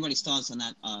to get everybody's thoughts on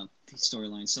that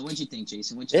storyline. So what'd you think,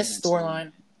 Jason? What'd you This think of that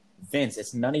storyline, Vince,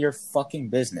 it's none of your fucking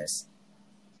business.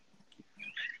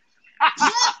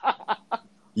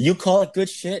 You call it good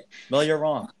shit? Well, you're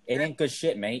wrong. It ain't good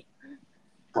shit, mate.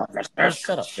 Oh,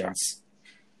 shut up, Vince.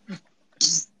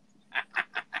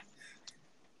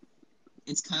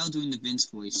 It's Kyle doing the Vince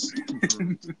voice.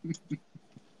 Confirmed.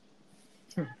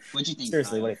 What'd you think,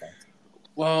 Seriously, Kyle? what do you think?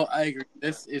 Well, I agree.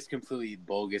 This is completely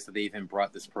bogus that they even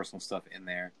brought this personal stuff in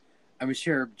there. I'm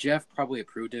sure Jeff probably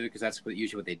approved of it because that's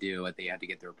usually what they do. They had to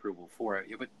get their approval for it.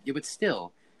 But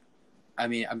still, I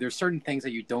mean, there's certain things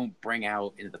that you don't bring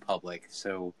out into the public.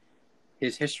 So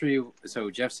Jeff's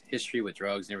history with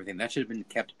drugs and everything, that should have been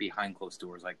kept behind closed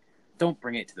doors. Like, don't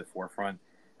bring it to the forefront,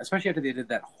 especially after they did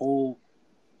that whole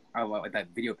that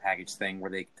video package thing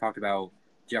where they talked about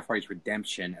Jeff Hardy's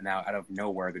redemption, and now out of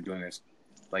nowhere they're doing this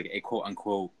like a quote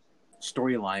unquote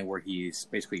storyline where he's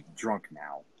basically drunk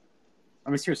now. I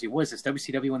mean, seriously, what is this?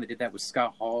 WCW when they did that with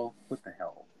Scott Hall? What the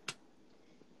hell?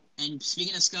 And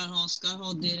speaking of Scott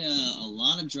Hall did a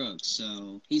lot of drugs,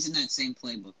 so he's in that same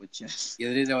playbook with Jeff. Yeah,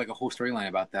 they did like a whole storyline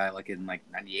about that, like in like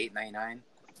 98, 99.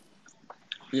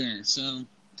 Yeah, so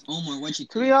Omar, what you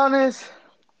To be think? honest,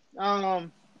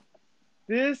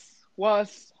 this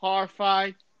was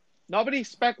horrified. Nobody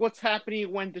expect what's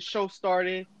happening when the show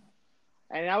started.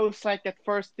 And I was like at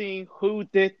first thing, who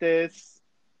did this?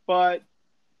 But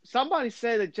somebody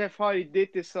said that Jeff Hardy did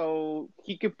this so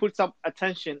he could put some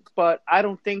attention. But I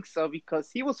don't think so because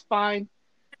he was found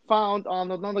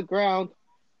on another ground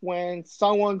when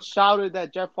someone shouted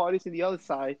that Jeff Hardy's in the other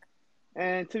side.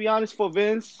 And to be honest, for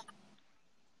Vince,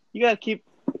 you gotta keep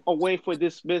away from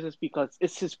this business because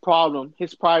it's his problem,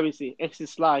 his privacy, it's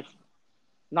his life,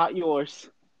 not yours.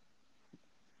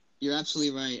 You're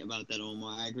absolutely right about that,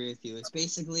 Omar. I agree with you. It's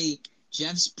basically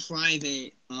Jeff's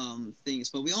private things,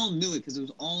 but we all knew it because it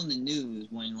was all in the news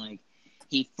when like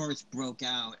he first broke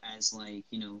out as like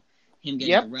him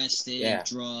getting arrested, Yeah.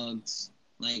 drugs.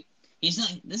 Like he's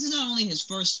not. This is not only his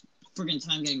first friggin'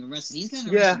 time getting arrested. He's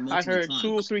gotten Yeah, arrested I multiple heard times.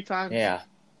 2 or 3 times. Yeah.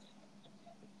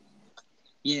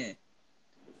 Yeah.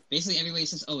 Basically, everybody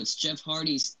says, "Oh, it's Jeff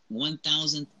Hardy's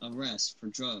 1,000th arrest for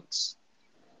drugs,"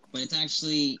 but it's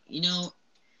actually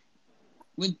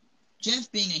with Jeff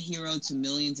being a hero to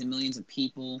millions and millions of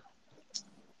people,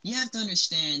 you have to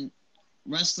understand,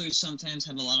 wrestlers sometimes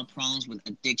have a lot of problems with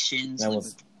addictions, That like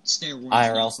was with steroids, and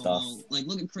IRL alcohol. stuff. Like,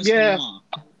 look at Chris Yeah. Benoit.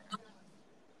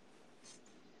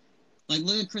 Like,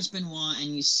 look at Chris Benoit,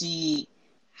 and you see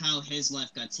how his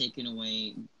life got taken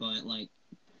away, but, like,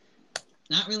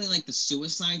 not really like the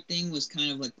suicide thing was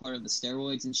kind of like part of the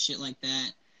steroids and shit like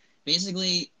that.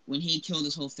 Basically, when he killed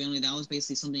his whole family, that was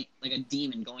basically something like a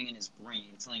demon going in his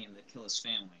brain, telling him to kill his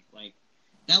family. Like,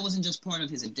 that wasn't just part of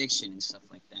his addiction and stuff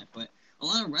like that. But a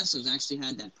lot of wrestlers actually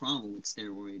had that problem with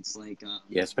steroids. Like,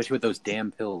 Yeah, especially with those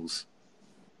damn pills.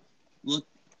 look,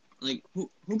 like who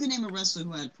can name a wrestler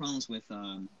who had problems with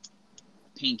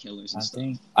painkillers and stuff?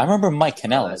 I remember Mike Oh,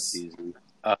 that's Kanellis. easy.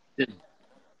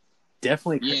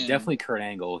 Definitely, Yeah. definitely Kurt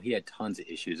Angle. He had tons of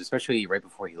issues, especially right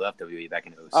before he left WWE back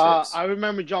in 06. I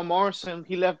remember John Morrison.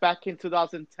 He left back in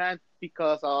 2010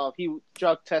 because he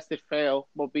drug tested failed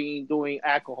while doing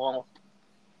alcohol.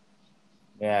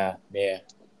 Yeah.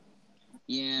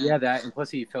 Yeah, that, and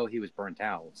plus he felt he was burnt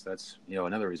out. So that's,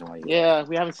 another reason why. Yeah,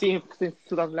 we haven't seen him since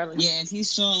 2011. Yeah, if you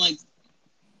saw if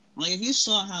you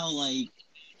saw how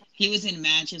he was in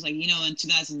matches, in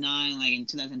 2009, in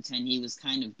 2010, he was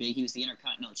kind of big. He was the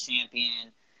Intercontinental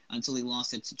Champion until he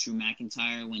lost it to Drew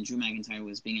McIntyre when Drew McIntyre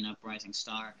was being an uprising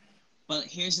star. But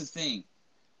here's the thing.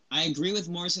 I agree with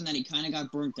Morrison that he kind of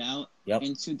got burnt out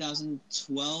in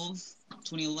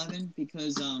 2011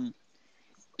 because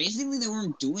basically they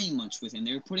weren't doing much with him.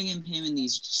 They were putting him in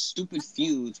these stupid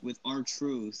feuds with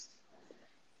R-Truth,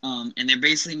 and they're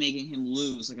basically making him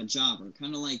lose like a jobber,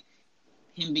 kind of like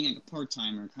him being like a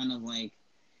part-timer, kind of like,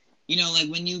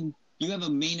 when you have a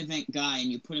main event guy and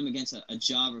you put him against a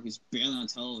jobber who's barely on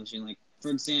television, like, for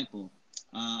example,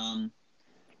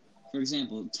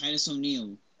 Titus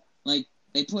O'Neil, like,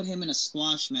 they put him in a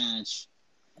squash match,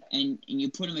 and you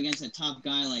put him against a top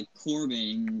guy like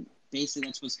Corbin, and basically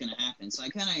that's what's going to happen. So I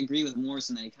kind of agree with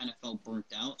Morrison that he kind of felt burnt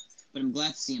out, but I'm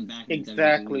glad to see him back in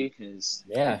Exactly. WWE because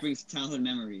Yeah. it brings childhood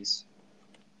memories.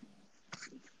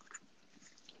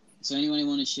 So anyone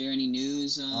want to share any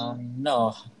news?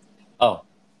 No. Oh,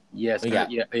 Yes, Yeah.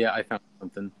 I found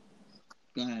something.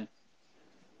 Go ahead.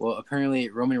 Well, apparently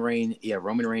Roman Reigns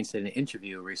did an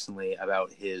interview recently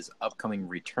about his upcoming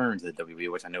return to the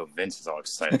WWE, which I know Vince is all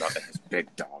excited about that his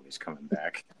big dog is coming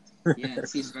back.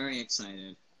 Yes, he's very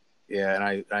excited. Yeah,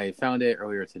 and I found it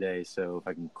earlier today, so if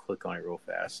I can click on it real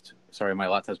fast. Sorry, my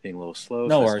laptop's being a little slow.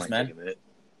 No so this worries, might man. take a minute.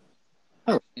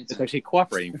 Oh, it's actually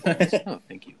cooperating for us. Oh,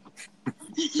 thank you.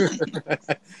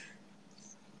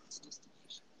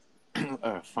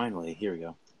 Finally, here we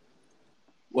go.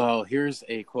 Well, here's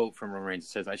a quote from Roman Reigns. It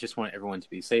says, "I just want everyone to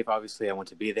be safe. Obviously, I want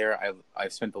to be there.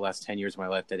 I've spent the last 10 years of my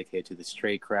life dedicated to this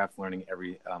trade craft, learning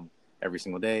every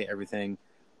single day, everything.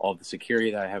 All the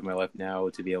security that I have in my life now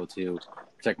to be able to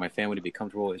protect my family, to be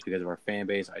comfortable, is because of our fan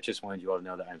base. I just wanted you all to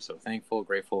know that I'm so thankful,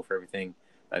 grateful for everything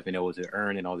that I've been able to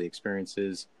earn and all the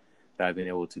experiences that I've been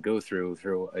able to go through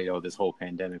this whole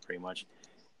pandemic, pretty much."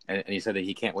 And he said that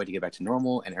he can't wait to get back to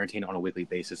normal and entertain on a weekly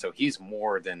basis. So he's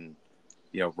more than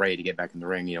ready to get back in the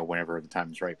ring, whenever the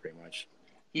time is right, pretty much.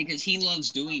 Yeah, because he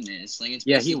loves doing this. Like, it's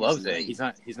Yeah, basically he loves his it.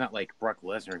 life. He's not like Brock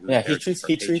Lesnar. Who's yeah. there He treats just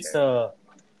for a paycheck.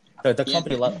 the Yeah.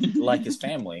 company like his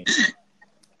family.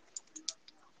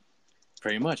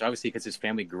 Pretty much, obviously, because his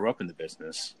family grew up in the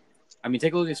business. I mean,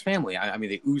 take a look at his family. I mean,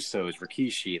 the Usos,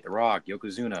 Rikishi, The Rock,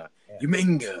 Yokozuna,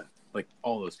 Uminga, like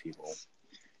all those people.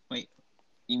 Wait,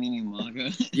 you mean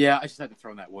Umaga? Yeah, I just had to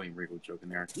throw in that William Regal joke in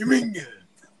there. Uminga.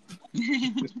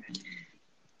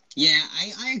 Yeah,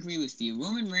 I agree with you.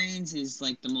 Roman Reigns is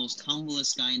like the most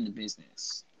humblest guy in the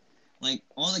business. Like,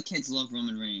 all the kids love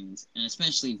Roman Reigns, and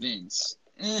especially Vince.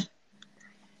 Yeah,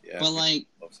 But like,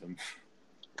 loves him.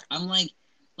 I'm like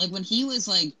when he was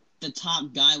like the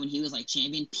top guy, when he was like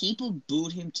champion, people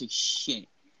booed him to shit.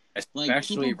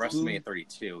 Especially people WrestleMania booed-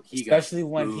 32. He Especially got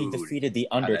when he booed defeated the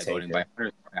out of that voting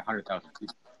Undertaker. by 100,000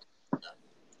 people.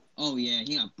 Oh yeah,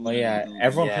 he got booed. Well, yeah, out of the building.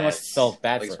 everyone pretty much Yes. felt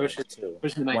bad Like, for him especially too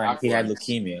the night when he had afterwards.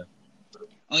 leukemia.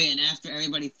 Oh yeah, and after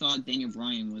everybody thought Daniel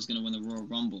Bryan was gonna win the Royal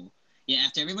Rumble. Yeah,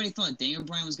 after everybody thought Daniel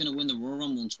Bryan was gonna win the Royal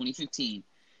Rumble in 2015,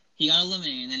 he got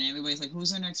eliminated, and then everybody's like,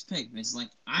 "Who's our next pick?" Vince is like,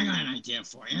 "I got an idea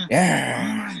for you."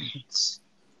 Yeah.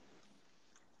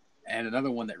 And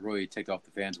another one that really ticked off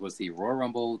the fans was the Royal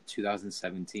Rumble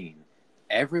 2017.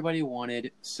 Everybody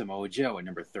wanted Samoa Joe at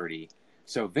number 30.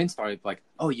 So Vince started like,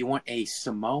 "Oh, you want a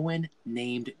Samoan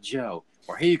named Joe?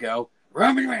 Well, here you go,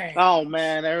 Roman Reigns." Oh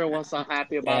man, everyone's so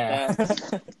happy about Yeah.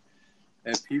 that.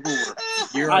 And people were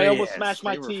furious. I almost smashed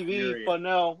my They were TV, furious. but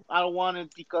no, I don't want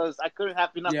it because I couldn't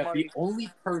have enough Yeah, money. the only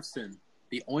person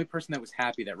that was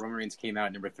happy that Roman Reigns came out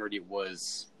at number 30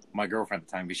 was my girlfriend at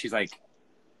the time, because she's like,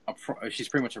 she's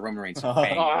pretty much a Roman Reigns fan.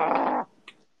 Ah,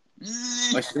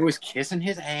 Like she was kissing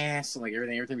his ass, like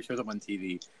every time he shows up on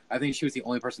TV. I think she was the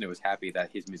only person that was happy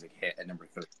that his music hit at number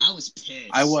 30. I was pissed.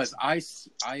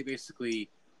 I basically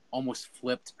almost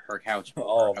flipped her couch over.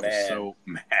 Oh, I man. was so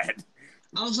mad.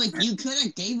 I was like, you could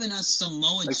have given us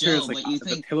Samoa Like Joe, seriously, but you the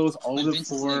think pillows all over the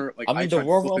Vince is floor. Like I mean, the tried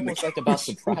Royal flipping Rumble is the like about couch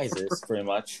surprises, over. pretty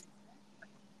much.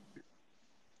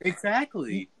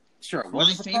 Exactly. Sure, it My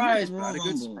was a surprise, favorite but not a Royal good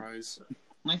Rumble. surprise.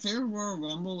 my favorite Royal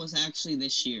Rumble was actually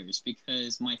this year's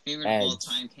because my favorite of all Edge.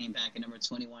 time came back at number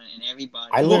 21, and everybody.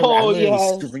 I Whoa, literally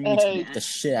yes, screamed Edge. the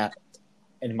shit out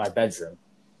in my bedroom.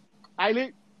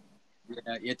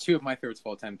 Yeah, two of my favorites of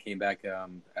all time came back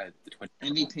at the 20.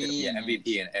 MVP and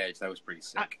MVP and Edge. That was pretty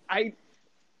sick.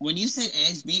 When you said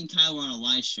Edge, me and Kyle were on a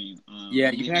live stream.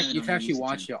 Yeah, we you had it can on our actually YouTube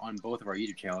watch channel. it on both of our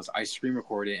YouTube channels. I screen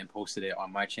recorded it and posted it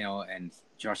on my channel, and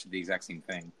Josh did the exact same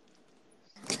thing.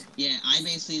 Yeah, I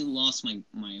basically lost my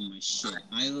shit.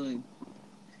 I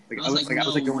I was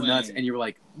no going nuts, way. and you were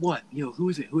like, "What? Yo, who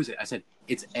is it? Who is it?" I said,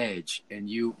 "It's Edge," and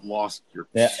you lost your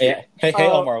Yeah, shit. yeah. Hey,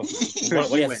 Oh. Omar, what do you have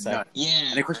to went say? nuts. Yeah.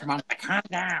 And of course, your mom's like, "Calm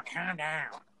down, calm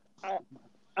down."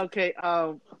 Okay,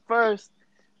 first,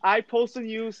 I posted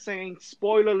news saying,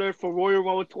 spoiler alert for Royal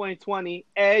Rumble 2020,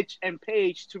 Edge and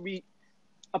Paige to be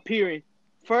appearing.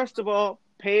 First of all,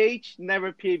 Paige never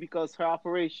appeared because her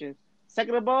operation.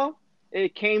 Second of all,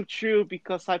 it came true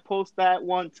because I posted that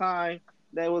one time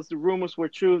that was the rumors were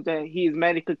true that he is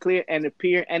medically clear and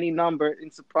appear any number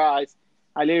in surprise.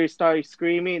 I literally started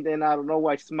screaming, then I don't know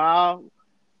why I smiled,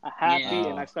 happy, Yeah.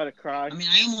 and I started crying. I mean,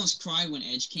 I almost cried when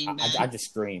Edge came back. I just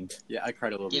screamed. Yeah, I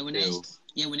cried a little Yeah, bit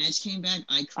when too. Edge came back,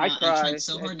 I cried. I cried. tried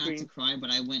so I hard not to screamed. cry, but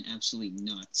I went absolutely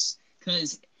nuts.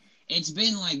 Because it's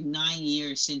been like 9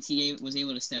 years since he was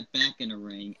able to step back in the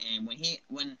ring, and when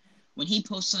he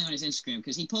posted something on his Instagram,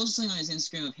 because he posted something on his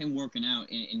Instagram of him working out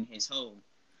in his home.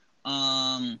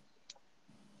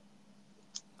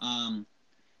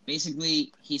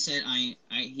 Basically, he said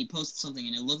he posted something,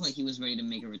 and it looked like he was ready to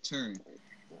make a return.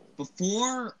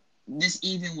 Before this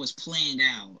even was planned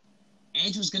out,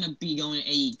 Edge was going to be going to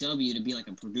AEW to be like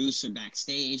a producer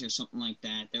backstage or something like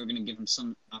that. They were going to give him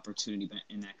some opportunity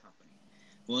in that company.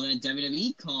 Well, then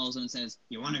WWE calls him and says,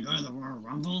 "You want to go to the Royal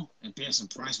Rumble and be a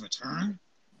surprise return?"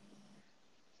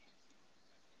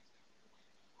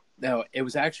 No, it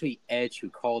was actually Edge who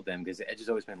called them because Edge has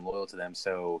always been loyal to them.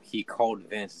 So he called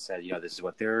Vince and said, "This is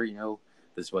what they're,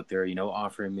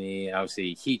 offering me." And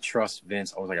obviously, he trusts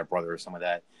Vince, almost like a brother or something like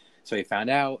that. So he found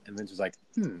out, and Vince was like,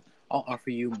 "I'll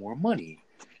offer you more money."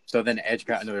 So then Edge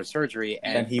got another surgery,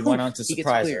 and And he poof, went on to he gets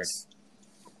surprise cleared. us.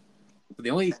 So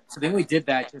they only did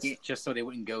that just so they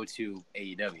wouldn't go to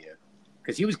AEW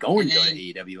because he was going to go to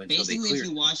AEW until they Basically, cleared.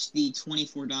 if you watch the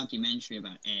 24 documentary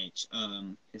about Edge,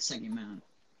 his second mount,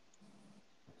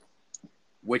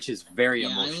 Which is very Yeah,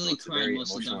 I emotional. really It's a cried very most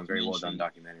of the emotional and very well done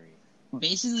documentary.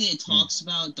 basically it talks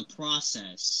about the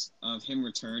process of him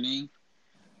returning.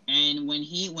 And when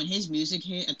his music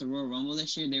hit at the Royal Rumble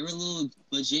this year, there were little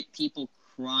legit people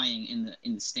crying in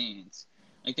the stands.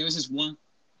 Like there was this one.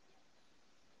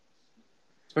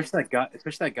 Especially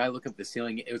that guy looking up the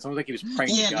ceiling. It was almost like he was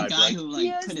praying Yeah, to God. the guy who like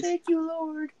yes, put his, thank you,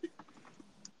 Lord.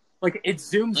 Like it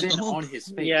zooms Like the in whole- on his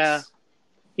face. Yeah.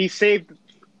 He saved and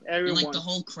everyone. like the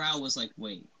whole crowd was like,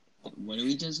 "Wait, what did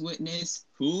we just witness?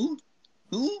 Who?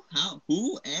 How?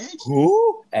 Who? Edge?"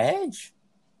 Who? Edge?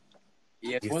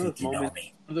 Yeah, it's You one of think those you know moments.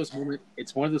 me?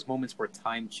 It's one of those moments where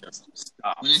time just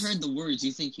stops. When I heard the words,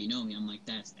 "You think you know me," I'm like,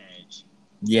 "That's Edge."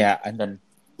 Yeah, and then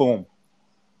boom,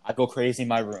 I go crazy in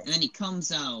my room. And then he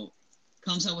comes out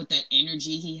with that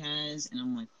energy he has, and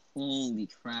I'm like, "Holy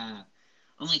crap!"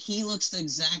 I'm like, he looks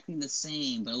exactly the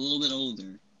same, but a little bit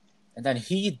older. And then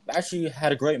he actually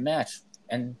had a great match,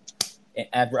 and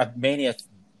at Mania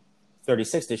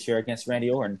 36 this year against Randy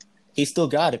Orton, he still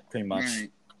got it pretty much.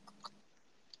 Right.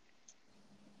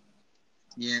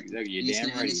 Yeah. You're He's damn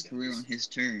gonna right. end his career on his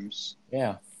terms.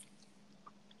 Yeah.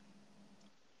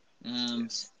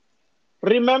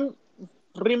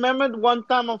 Remember one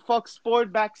time on Fox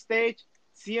Sport backstage,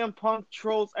 CM Punk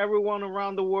trolls everyone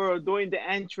around the world during the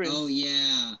entrance. Oh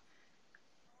yeah.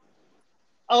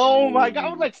 Oh my God! I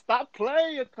was like, stop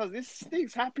playing because this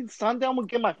thing's happening Sunday. I'm gonna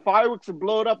get my fireworks and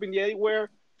blow it up in the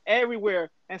everywhere,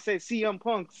 and say CM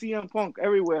Punk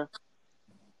everywhere.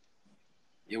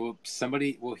 Yeah,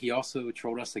 well, he also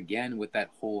trolled us again with that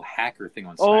whole hacker thing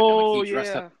on SmackDown. Oh Like he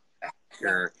dressed yeah. up as a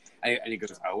hacker, and he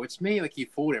goes, "Oh, it's me!" Like he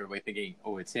fooled everybody thinking,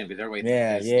 "Oh, it's him," because everybody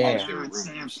Yeah, thinks yeah. they were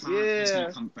Sam rumors. Punk is gonna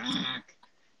Yeah. come back.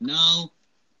 No,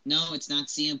 it's not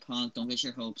CM Punk. Don't get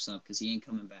your hopes up because he ain't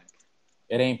coming back.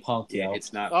 It ain't Punk, Yeah, yo.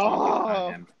 it's not.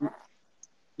 Oh. Punk, it's not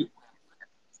him.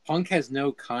 Punk has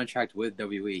no contract with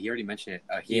WWE. He already mentioned it.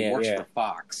 He works Yeah. for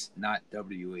Fox, not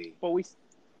WWE. But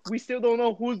we still don't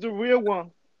know who's the real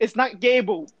one. It's not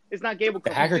Gable. It's not Gable. The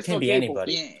 'cause we hacker just can saw be Gable.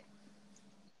 anybody. Yeah.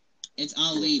 It's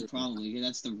Ali, probably.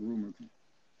 That's the rumor.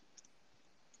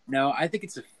 No, I think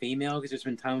it's a female because there's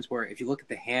been times where if you look at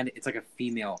the hand, it's like a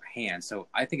female hand. So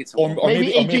I think it's a Or woman.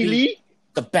 Maybe AJ maybe Lee.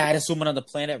 the baddest woman on the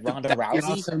planet, Ronda That'd be Rousey.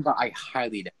 awesome, but I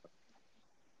highly doubt it.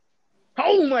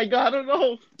 Oh my God, I don't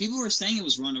know. People were saying it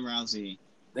was Ronda Rousey.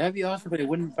 That'd be awesome, but it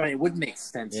wouldn't make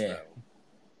sense Yeah.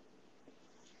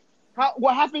 though.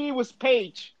 What happened? It was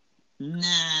Paige.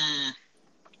 Nah.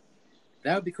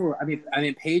 That would be cool. I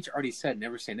mean, Paige already said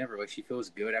never say never. Like she feels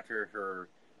good after her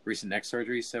recent neck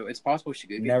surgery, so it's possible she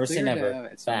could get Never say cleared, never.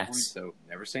 at some point. Facts. So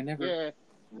never say never. Yeah,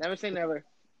 never say never.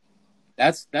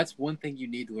 That's one thing you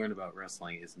need to learn about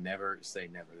wrestling is never say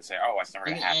never. They say, "Oh, it's never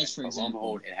Look gonna at happen." Edge, for But lo and example.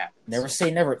 behold, it happens. Never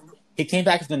say never. He came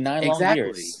back after 9 long Exactly.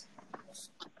 years.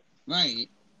 Right.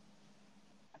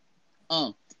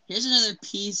 Oh, here's another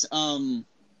piece of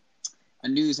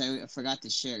news I forgot to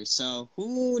share. So,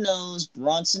 who knows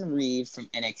Bronson Reed from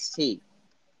NXT?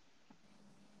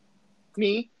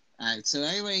 Me. Alright, so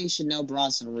everybody should know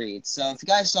Bronson Reed. So, if you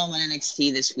guys saw him on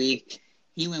NXT this week,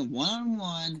 he went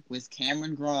one-on-one with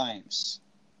Cameron Grimes.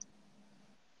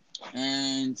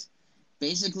 And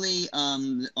basically,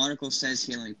 the article says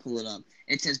here, let me pull it up.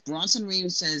 It says Bronson Reed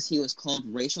says he was called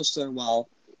racial slur while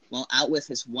out with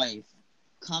his wife.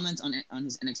 Comments on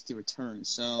his NXT return.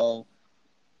 So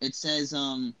it says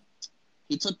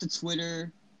he took to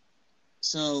Twitter.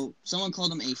 So someone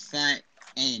called him a fat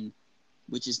N,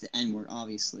 which is the N word,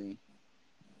 obviously.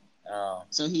 Oh.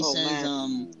 So he says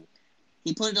man.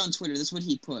 he put it on Twitter. This is what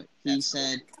he put. He That's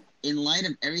said, "In light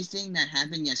of everything that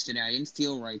happened yesterday, I didn't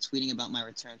feel right tweeting about my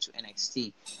return to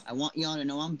NXT. I want y'all to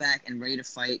know I'm back and ready to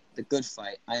fight the good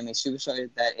fight. I am a superstar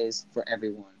that is for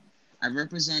everyone. I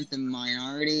represent the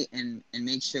minority and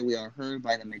make sure we are heard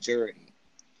by the majority."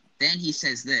 Then he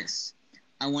says this: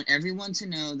 "I want everyone to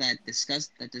know that this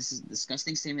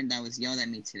disgusting statement that was yelled at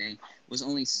me today was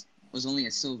only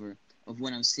a silver of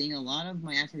what I'm seeing a lot of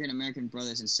my African American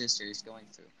brothers and sisters going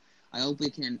through. I hope we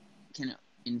can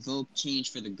invoke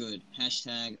change for the good.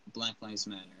 Hashtag Black Lives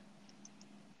Matter."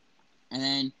 And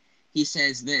then he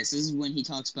says this is when he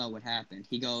talks about what happened.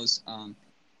 He goes,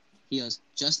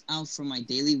 "Just out for my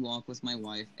daily walk with my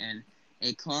wife, and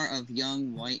a car of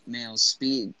young white males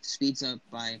speeds up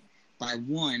by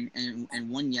one, and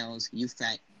one yells, 'You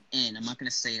fat N.' I'm not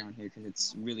gonna say it on here because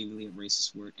it's really, really a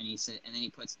racist word. And then he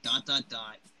puts ...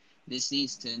 This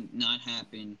needs to not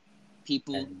happen.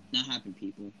 People.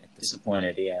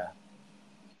 Disappointed, yeah.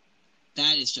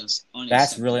 That is just unacceptable.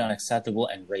 That's really unacceptable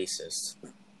and racist.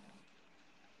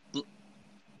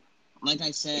 Like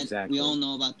I said, Exactly. we all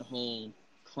know about the whole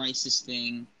crisis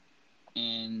thing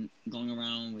and going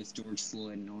around with George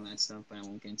Floyd and all that stuff, but I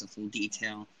won't get into full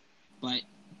detail. But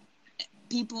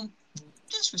people,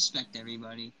 just respect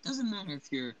everybody. Doesn't matter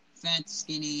if you're fat,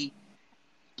 skinny,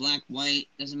 black, white,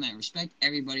 doesn't matter. Respect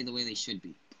everybody the way they should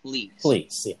be. Please.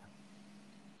 Please, yeah.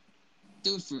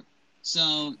 Do it for...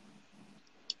 So...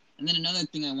 And then another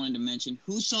thing I wanted to mention: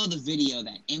 who saw the video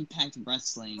that Impact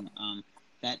Wrestling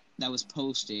that was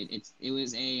posted? It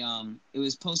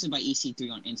was posted by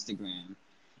EC3 on Instagram,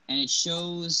 and it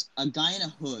shows a guy in a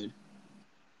hood,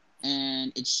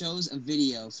 and it shows a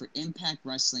video for Impact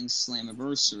Wrestling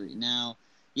Slammiversary. Now,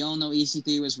 y'all know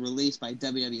EC3 was released by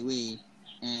WWE,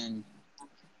 and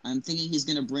I'm thinking he's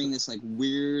gonna bring this like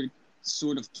weird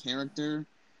sort of character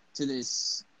to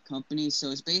this company.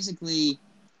 So it's basically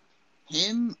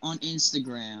him on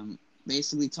Instagram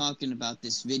basically talking about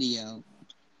this video,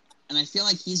 and I feel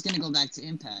like he's going to go back to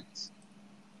Impact.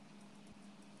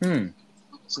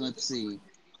 So let's see.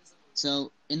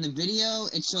 So in the video,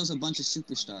 it shows a bunch of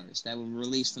superstars that were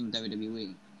released from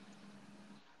WWE.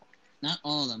 Not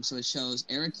all of them. So it shows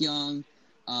Eric Young,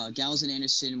 Gallows and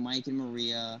Anderson, Mike and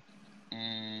Maria,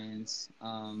 and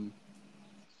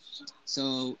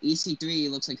so EC3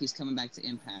 looks like he's coming back to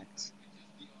Impact.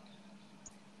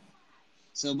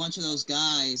 So a bunch of those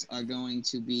guys are going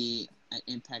to be at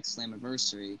Impact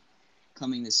Slammiversary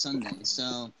coming this Sunday.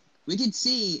 So we could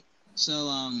see.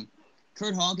 So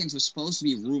Kurt Hawkins was supposed to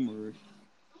be rumored,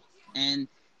 and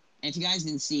if you guys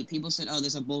didn't see, people said, "Oh,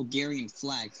 there's a Bulgarian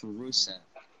flag for Rusev."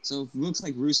 So it looks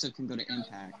like Rusev can go to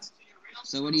Impact.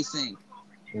 So what do you think?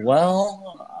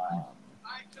 Well,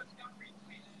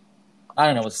 I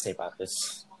don't know what to say about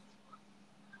this.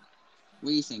 What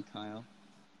do you think, Kyle?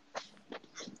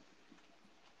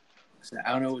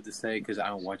 I don't know what to say because I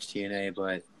don't watch TNA,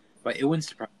 but it wouldn't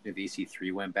surprise me if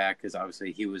EC3 went back because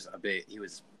obviously he was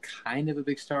kind of a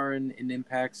big star in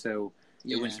Impact, so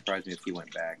it wouldn't surprise me if he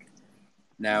went back.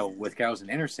 Now with Gallows and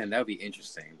Anderson, that would be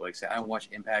interesting. But like I said, I don't watch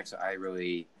Impact, so I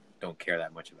really don't care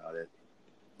that much about it.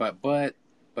 But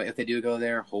if they do go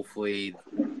there, hopefully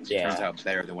it turns out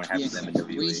better than what happened to them in WWE. What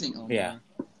do you think, Omar?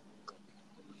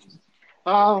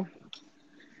 Yeah.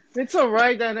 It's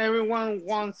alright that everyone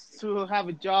wants to have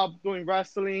a job doing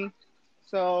wrestling,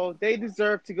 so they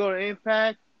deserve to go to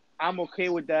Impact. I'm okay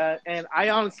with that, and I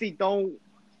honestly don't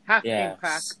have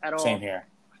Impact at all. Same here.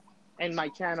 In my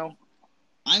channel.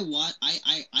 I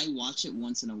watch it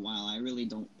once in a while. I really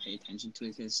don't pay attention to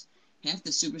it because half the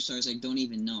superstars I don't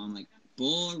even know. I'm like,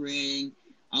 boring.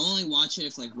 I'll only watch it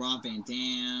if like Rob Van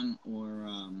Dam or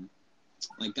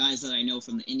like guys that I know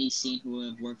from the indie scene who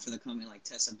have worked for the company, like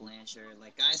Tessa Blanchard,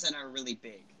 like guys that are really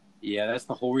big. Yeah, that's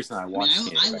the whole reason I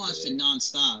watched it. I watched it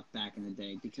nonstop back in the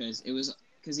day because it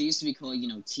used to be called,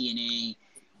 TNA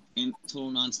and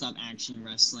Total Nonstop Action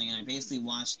Wrestling, and I basically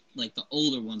watched like the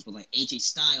older ones with like AJ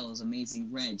Styles,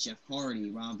 Amazing Red, Jeff Hardy,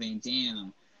 Rob Van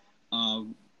Dam.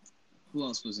 Who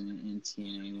else was in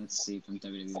TNA? Let's see, from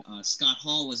WWE. Scott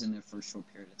Hall was in there for a short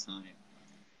period of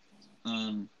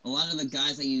time. A lot of the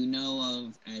guys that you know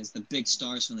of as the big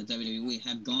stars from the WWE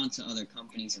have gone to other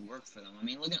companies and worked for them. I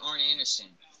mean, look at Arn Anderson.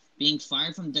 Being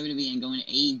fired from WWE and going to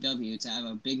AEW to have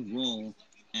a big role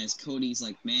as Cody's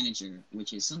like manager,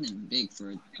 which is something big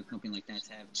for a company like that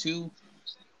to have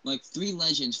three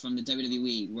legends from the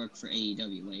WWE work for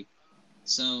AEW.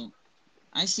 So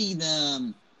I see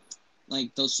the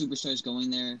those superstars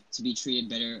going there to be treated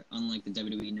better, unlike the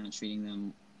WWE not treating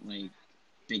them like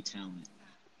big talent.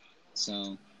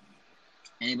 So,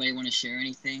 anybody want to share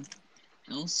anything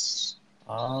else?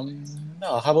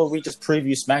 No. How about we just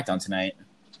preview SmackDown tonight?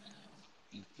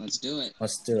 Let's do it. All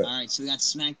right, so we got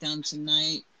SmackDown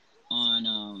tonight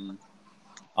on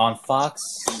Fox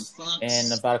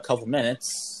in about a couple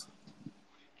minutes.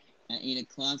 At 8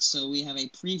 o'clock, so we have a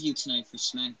preview tonight for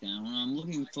SmackDown. I'm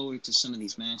looking forward to some of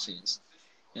these matches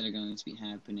that are going to be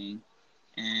happening.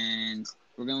 And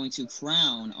we're going to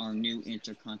crown our new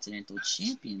Intercontinental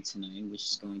Champion tonight, which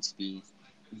is going to be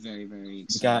very, very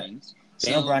exciting. We got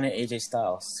Daniel Bryan and AJ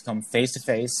Styles come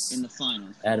face-to-face in the final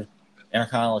at an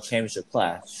Intercontinental Championship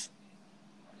clash.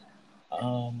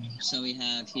 So we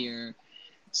have here...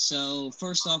 So,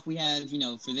 first off, we have,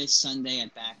 for this Sunday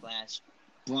at Backlash,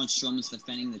 Braun Strowman's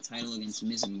defending the title against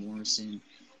Miz and Morrison,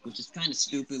 which is kind of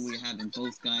stupid. We're having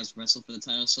both guys wrestle for the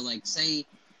title. So, say,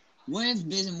 what if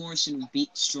Miz and Morrison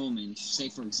beat Strowman, say,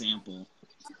 for example?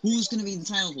 Who's going to be the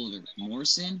title holder,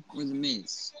 Morrison or The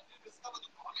Miz?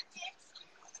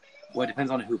 Well, it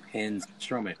depends on who pins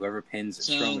Strowman. Whoever pins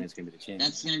Strowman is going to be the champion.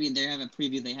 That's going to be, they have a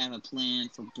preview. They have a plan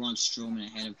for Braun Strowman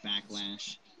ahead of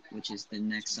Backlash, which is the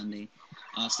next Sunday.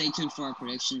 Stay tuned for our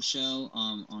prediction show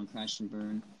on Crash and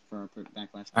Burn for our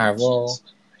Backlash. All right, well,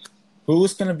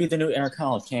 who's going to be the new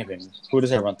Intercontinental Champion? Who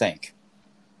does everyone think?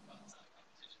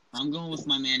 I'm going with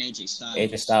my man AJ Styles.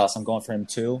 AJ Styles. I'm going for him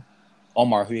too.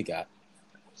 Omar, who you got?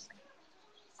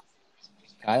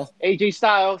 Kyle? AJ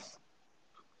Styles.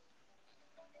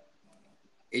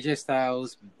 AJ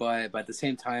Styles, but at the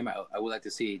same time, I would like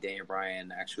to see Daniel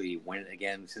Bryan actually win it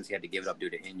again since he had to give it up due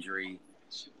to injury.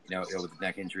 With the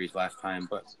neck injuries last time.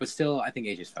 But still, I think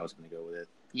AJ Styles is going to go with it.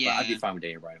 Yeah. But I'd be fine with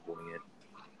Daniel Bryan holding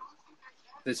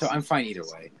it. So I'm fine either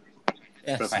way.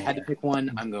 Yes, but if I had to pick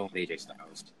one, I'm going with AJ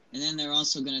Styles. And then they're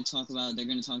also going to talk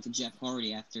to Jeff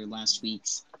Hardy after last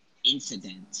week's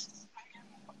incident.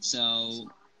 So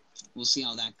we'll see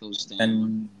how that goes down.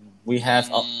 And we have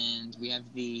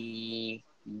the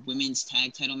women's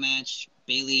tag title match.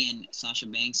 Bayley and Sasha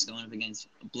Banks going up against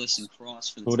Bliss and Cross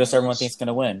for the Who does everyone think is going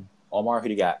to win? Omar, who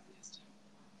do you got?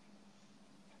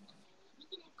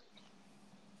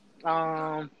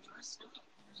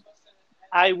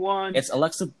 I won. It's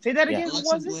Alexa. Say that again. Alexa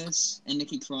What was Bliss and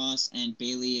Nikki Cross and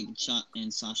Bayley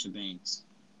and Sasha Banks.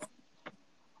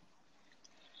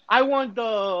 I want the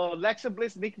Alexa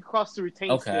Bliss, Nikki Cross to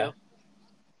retain still.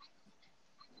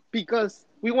 Because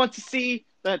we want to see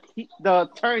the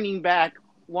turning back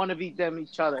one of them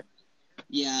each other.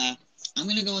 Yeah, I'm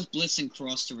going to go with Bliss and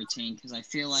Cross to retain because I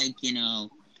feel like,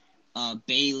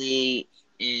 Bayley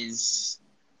is...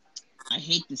 I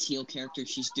hate this heel character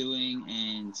she's doing,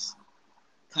 and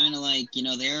kind of like,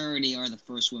 they already are the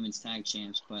first women's tag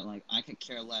champs, but, I could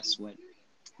care less what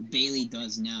Bayley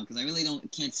does now because I really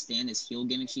can't stand this heel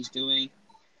gimmick she's doing.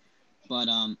 But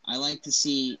I like to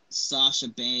see Sasha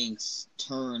Banks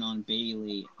turn on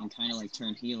Bayley and kind of,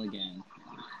 turn heel again.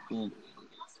 Well,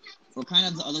 or kind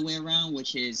of the other way around,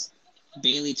 which is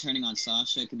Bayley turning on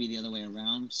Sasha. It could be the other way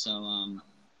around. So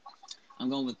I'm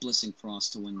going with Bliss and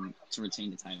Cross to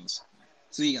retain the titles.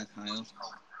 So you got Kyle.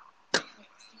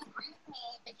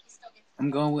 I'm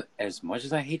going with, as much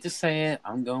as I hate to say it,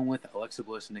 I'm going with Alexa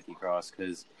Bliss and Nikki Cross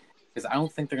because I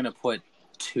don't think they're going to put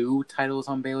 2 titles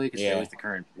on Bayley because Bayley's the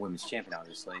current women's champion,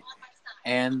 obviously,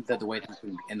 and the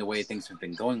way things have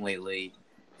been going lately,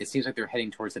 it seems like they're heading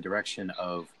towards the direction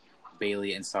of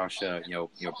Bayley and Sasha,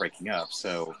 breaking up.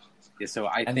 So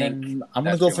I think then I'm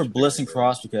going to go for Bliss and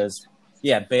Cross because,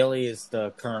 Bayley is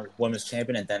the current women's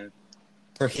champion, and then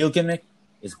her heel gimmick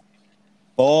is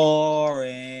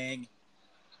boring.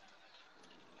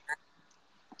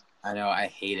 I know, I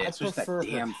hate it. I It's just that prefer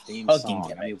damn her theme hugging song.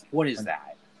 gimmick. I mean, what is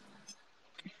that?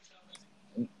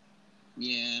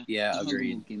 Yeah. Yeah, the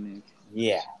agreed. huggable gimmick.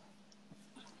 Yeah.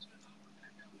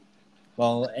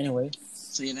 Well, anyway,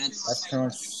 So yeah, that's pretty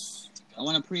much I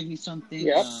want to preview something.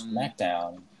 Yep.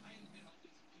 SmackDown.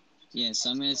 Yeah, so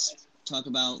I'm gonna talk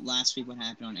about last week what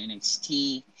happened on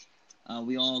NXT.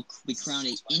 We crowned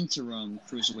an interim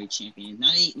cruiserweight champion,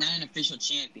 not an official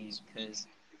champion, because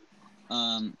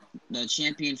the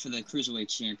champion for the cruiserweight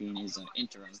champion is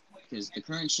interim, because the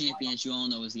current champion, as you all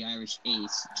know, is the Irish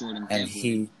Ace, Jordan And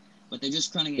Devlin. But they're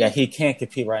just crowning. Yeah, he can't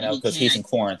compete right now he because he's in can't.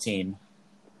 quarantine.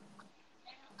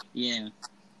 Yeah.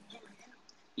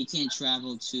 He can't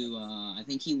travel to. I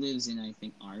think he lives in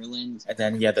Ireland. And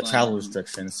then the travel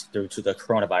restrictions due to the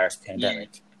coronavirus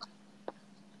pandemic.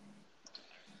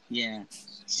 Yeah.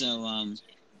 So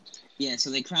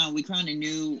we crowned a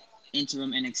new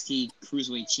interim NXT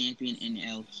Cruiserweight champion in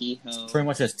El Hijo. Pretty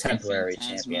much as temporary Fantasma,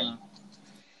 champion.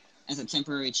 As a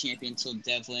temporary champion until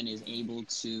Devlin is able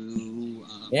to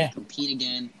compete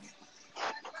again.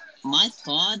 My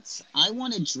thoughts, I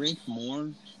wanted Drake more,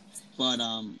 but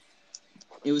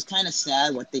it was kind of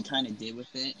sad what they kind of did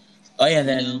with it. Oh yeah, and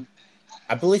then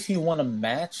I believe he won a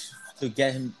match to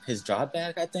get him his job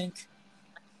back, I think.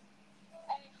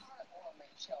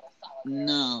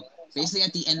 No. Basically,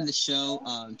 at the end of the show,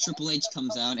 Triple H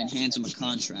comes out and hands him a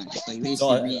contract. So So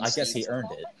I guess he earned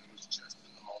it.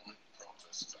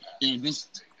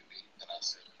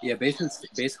 Yeah,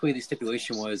 basically the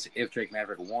stipulation was if Drake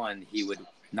Maverick won, he would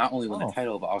not only win the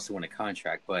title but also win a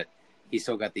contract. But he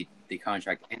still got the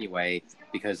contract anyway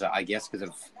because I guess because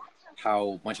of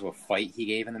how much of a fight he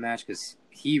gave in the match, because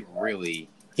he's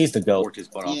the GOAT. Worked his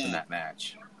butt off in that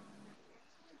match.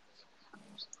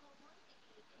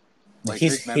 Like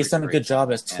he's done a good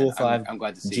job as 205 I'm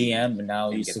glad to see GM, and now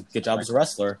he's a good job as a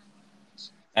wrestler.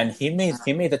 And he made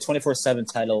the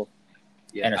 24/7 title.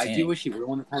 Yeah, I do wish he would have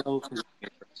won the title.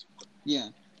 Yeah.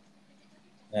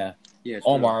 Yeah. Yeah.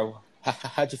 Omar,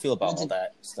 how'd you feel about all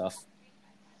that stuff?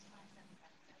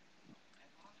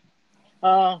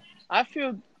 I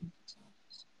feel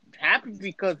happy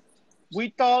because we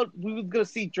thought we was gonna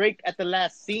see Drake at the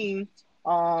last scene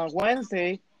on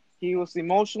Wednesday. He was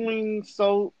emotionally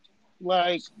so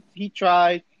he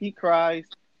tried, he cries.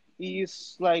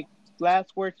 He's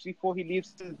last words before he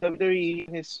leaves the WWE.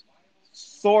 His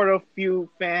sort of few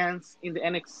fans in the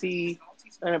NXT,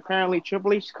 and apparently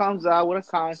Triple H comes out with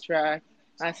a contract.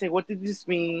 I say, what did this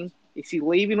mean? Is he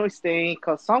leaving or staying?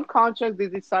 Because some contracts they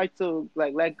decide to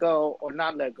let go or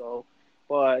not let go.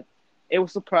 But it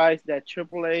was surprised that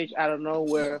Triple H out of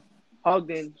nowhere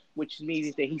hugged him, which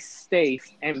means that he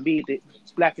stays and be the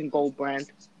black and gold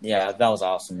brand. Yeah, that was an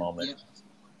awesome moment.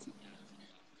 Yeah.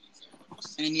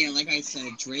 And like I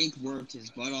said, Drake worked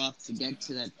his butt off to get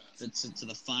to the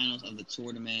finals of the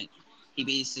tournament. He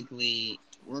basically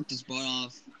worked his butt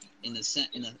off in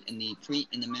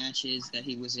the matches that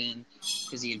he was in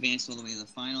because he advanced all the way to the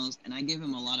finals. And I give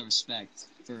him a lot of respect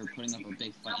for putting up a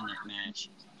big fight in that match.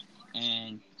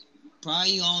 And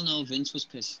probably you all know Vince was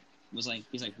pissed. He's like,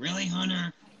 really,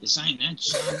 Hunter? You signed that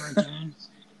jobber again?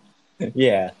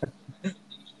 Yeah.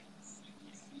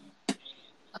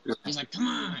 He's like, come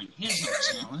on, he has no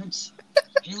talent.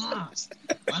 He lost.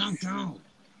 Let him go.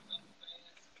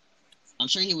 I'm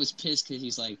sure he was pissed because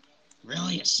he's like,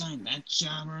 really, you signed that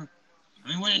jobber? I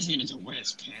mean, what is he going to do, wear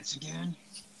his pants again?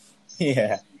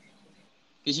 Yeah.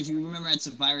 Because if you remember at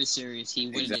Survivor Series,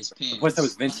 he wetted his pants. Plus, that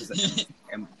was Vince's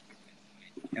and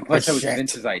plus, that was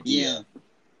Vince's idea.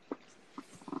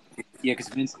 Yeah,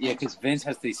 because Vince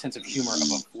has the sense of humor of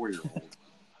a 4-year-old.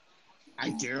 I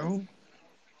do.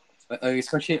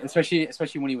 Especially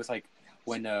when he was like,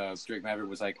 when Drake Maverick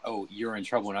was like, "Oh, you're in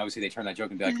trouble," and obviously they turned that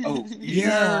joke and be like, "Oh,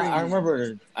 yeah, I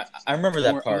remember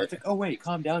that part." It's like, "Oh wait,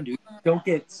 calm down, dude. Don't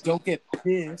get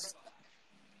pissed."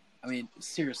 I mean,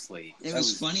 seriously, it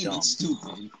was funny dumb. but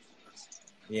stupid.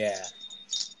 Yeah,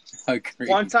 agreed.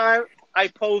 One time I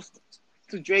post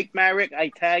to Drake Maverick, I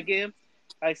tag him.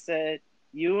 I said,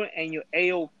 "You and your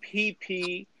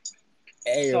AOPP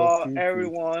saw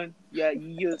everyone. Yeah,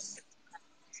 you just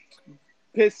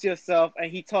pissed yourself."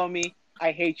 And he told me,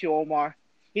 "I hate you, Omar."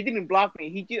 He didn't block me.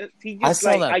 He I just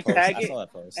saw like that I post. tag I it saw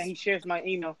that post. and he shares my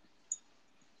email.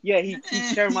 Yeah, he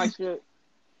shared my shit.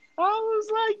 I was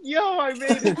like, yo, I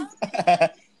made it.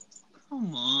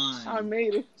 Come I on.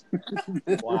 made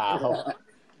it. Wow.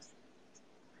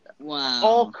 Wow.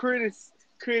 All critics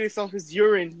of his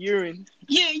urine.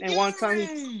 Yeah, And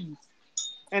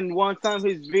one time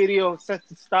his video set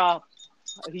to stop.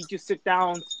 He just sit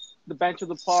down the bench of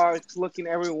the park looking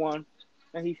at everyone,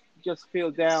 and he just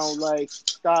feel down like,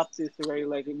 stop this already,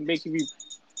 like it making me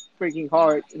freaking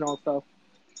hard and all stuff.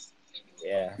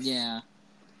 Yeah. Yeah.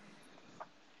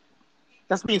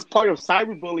 That's means part of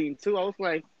cyberbullying too. I was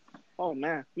like, oh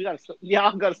man, I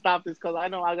gotta stop this because I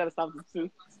know I gotta stop this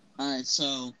too. All right,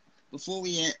 so before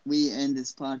we end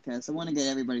this podcast, I want to get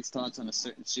everybody's thoughts on a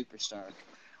certain superstar.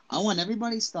 I want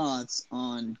everybody's thoughts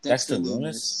on Dexter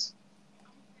Loomis.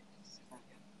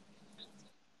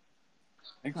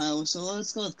 Kyle, so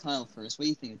let's go with Kyle first. What do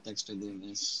you think of Dexter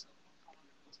Loomis?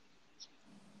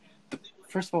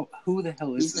 First of all, who the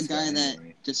hell is He's this the guy that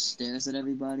anyway? just stares at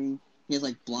everybody. He has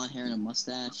like blonde hair and a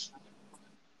mustache.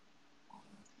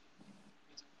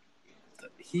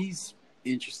 He's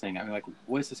interesting. I mean, like,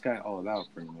 what is this guy all about,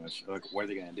 pretty much? Like, what are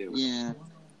they gonna do? Yeah.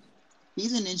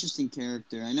 He's an interesting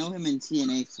character. I know him in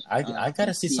TNA. I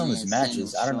gotta see some of his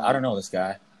matches. I don't know this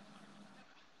guy.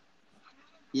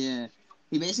 Yeah,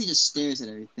 he basically just stares at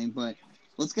everything. But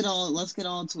let's get on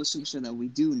to a superstar that we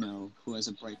do know who has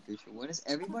a bright future. What does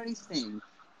everybody think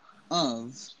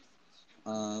of?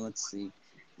 Let's see.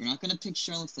 We're not gonna pick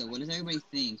Charlotte Flair. What does everybody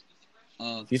think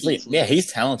of Keith Lee? Yeah,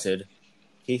 he's talented.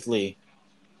 Keith Lee.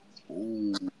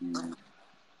 Ooh. What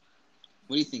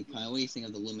do you think, Kyle? What do you think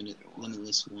of the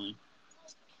Limitless one?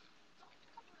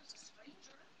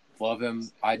 Love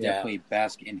him. I definitely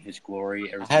bask in his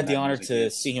glory. I had the honor to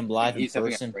see him live in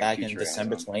person back in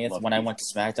December 20th when I went to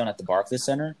SmackDown at the Barclays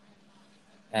Center.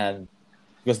 And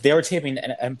because they were taping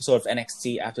an episode of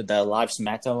NXT after the live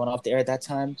SmackDown went off the air at that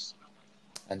time.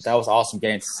 And that was awesome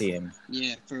getting to see him.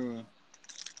 Yeah,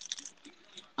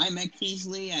 I met Keith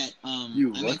Lee at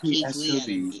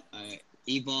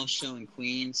Evolve show in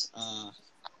Queens.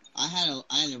 I had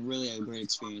a really great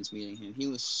experience meeting him. He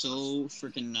was so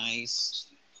freaking nice.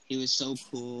 He was so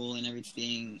cool and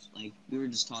everything. Like, we were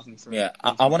just talking for... Yeah,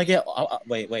 I want to get...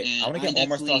 wait. I want to get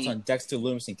Omar's thoughts on Dexter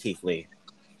Loomis and Keith Lee.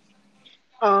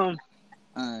 All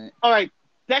right.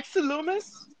 Dexter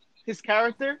Loomis, his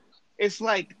character, is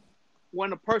like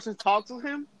when a person talks to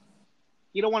him,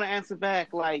 he don't want to answer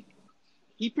back. Like,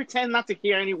 he pretends not to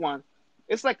hear anyone.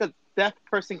 It's like a deaf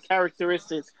person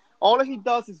characteristics. All that he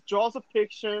does is draws a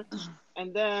picture,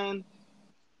 and then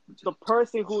the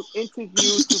person who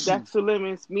interviews to Dexter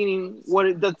Loomis, meaning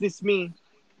does this mean?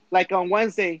 Like on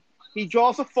Wednesday, he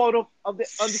draws a photo of the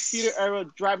Undisputed Era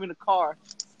driving a car.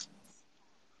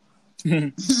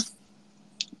 And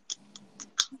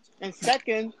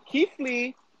second, Keith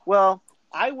Lee, well,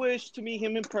 I wish to meet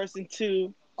him in person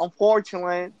too.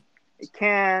 Unfortunately, it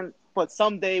can, but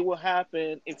someday will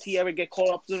happen if he ever get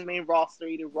called up to the main roster,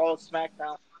 either Raw or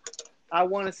SmackDown. I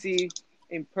want to see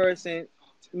in person,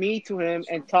 meet to him,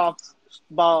 and talk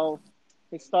about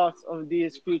his thoughts on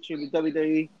his future in the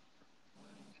WWE.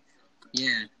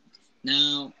 Yeah.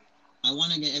 Now, I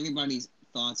want to get everybody's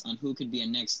thoughts on who could be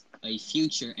a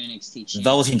future NXT champion.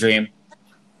 Velveteen Dream.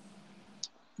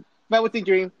 Velveteen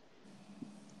Dream.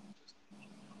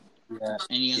 Yeah.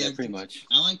 Any other? Yeah, pretty much.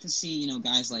 I like to see,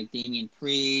 guys like Damian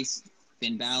Priest,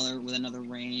 Finn Balor with another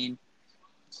reign.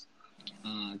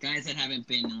 Guys that haven't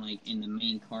been in the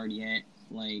main card yet.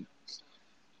 Like,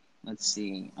 let's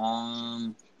see.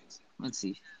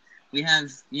 We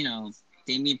have,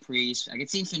 Damian Priest. I could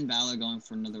see Finn Balor going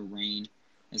for another reign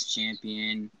as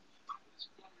champion.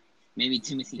 Maybe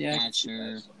Timothy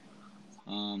Thatcher.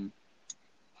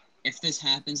 If this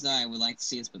happens, though, I would like to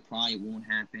see this, but probably won't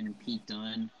happen. Pete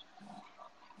Dunne.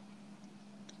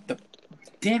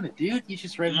 Damn it, dude! You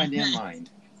just read my damn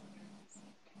mind.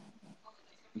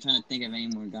 I'm trying to think of any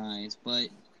more guys, but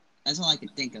that's all I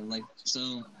could think of.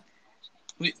 So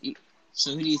who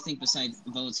do you think besides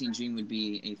Velveteen Dream would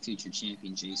be a future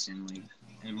champion, Jason?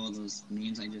 Out of all those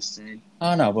names I just said. I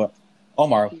don't know, but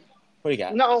Omar, what do you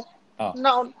got? No,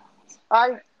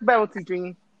 Velveteen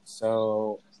Dream.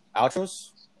 So, outros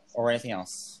or anything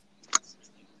else?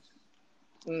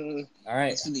 All right.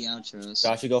 Let's do the outros.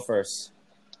 Josh, you go first.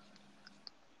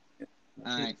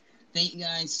 All right. Thank you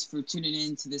guys for tuning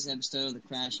in to this episode of the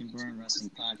Crash and Burn Wrestling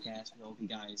Podcast. We hope you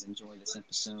guys enjoyed this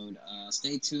episode.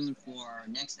 Stay tuned for our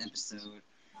next episode,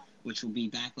 which will be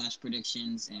Backlash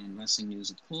predictions and wrestling news,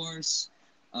 of course.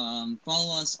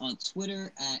 Follow us on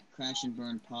Twitter at Crash and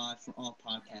Burn Pod for all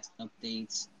podcast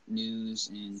updates, news,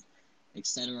 and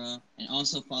etc. And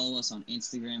also follow us on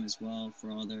Instagram as well for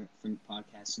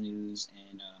podcast news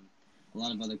and a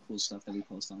lot of other cool stuff that we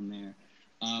post on there.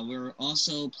 We're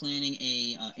also planning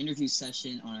a interview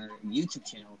session on our YouTube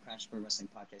channel, Crash Pro Wrestling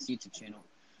Podcast YouTube channel.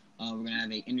 We're gonna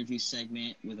have an interview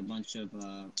segment with a bunch of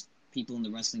people in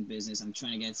the wrestling business. I'm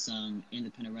trying to get some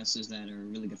independent wrestlers that are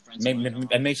really good friends.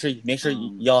 And make sure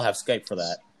y'all have Skype for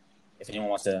that. If anyone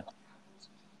wants to.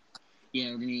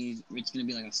 Yeah, it's gonna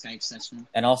be like a Skype session.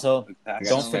 And also,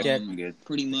 don't forget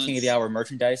pretty much King of the Hour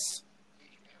merchandise.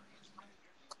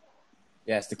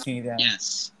 Yes, the King of the Hour.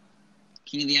 Yes,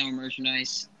 King of the Hour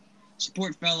merchandise.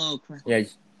 Support fellow. Yeah.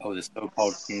 Oh, the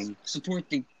so-called king. Support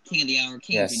the King of the Hour,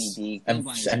 King Vinny D.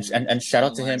 And shout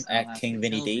out to him at King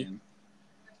Vinny D.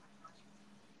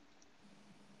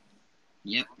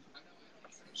 Yep.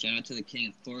 Shout out to the King,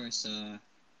 of course.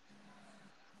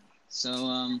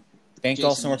 Thank you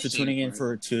all so much for tuning in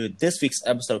to this week's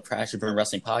episode of Crash and Burn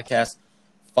Wrestling Podcast.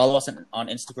 Follow us on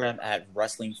Instagram at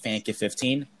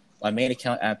WrestlingFanKid15. My main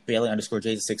account at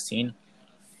Bailey_J16.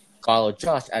 Follow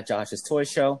Josh at Josh's Toy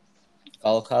Show.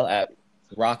 Follow Kyle at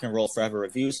Rock and Roll Forever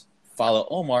Reviews. Follow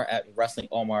Omar at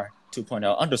WrestlingOmar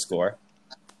 2.0_.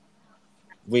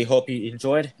 We hope you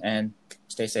enjoyed and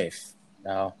stay safe.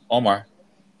 Now, Omar.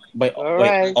 Wait,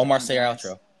 Omar, say your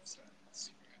outro.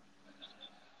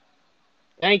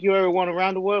 Thank you, everyone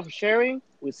around the world, for sharing.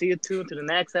 We'll see you tuned to the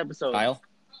next episode. Kyle?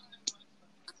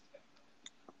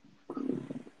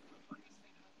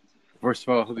 First of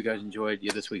all, I hope you guys enjoyed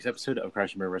this week's episode of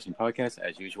Crash and Burn Wrestling Podcast.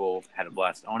 As usual, had a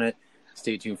blast on it.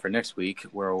 Stay tuned for next week,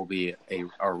 where will be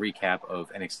our recap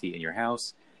of NXT in your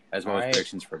house, as well as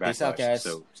predictions for Backlash. Peace out, guys.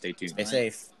 So stay tuned. Stay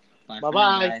safe. Bye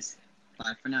Bye-bye. guys.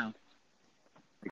 Bye for now.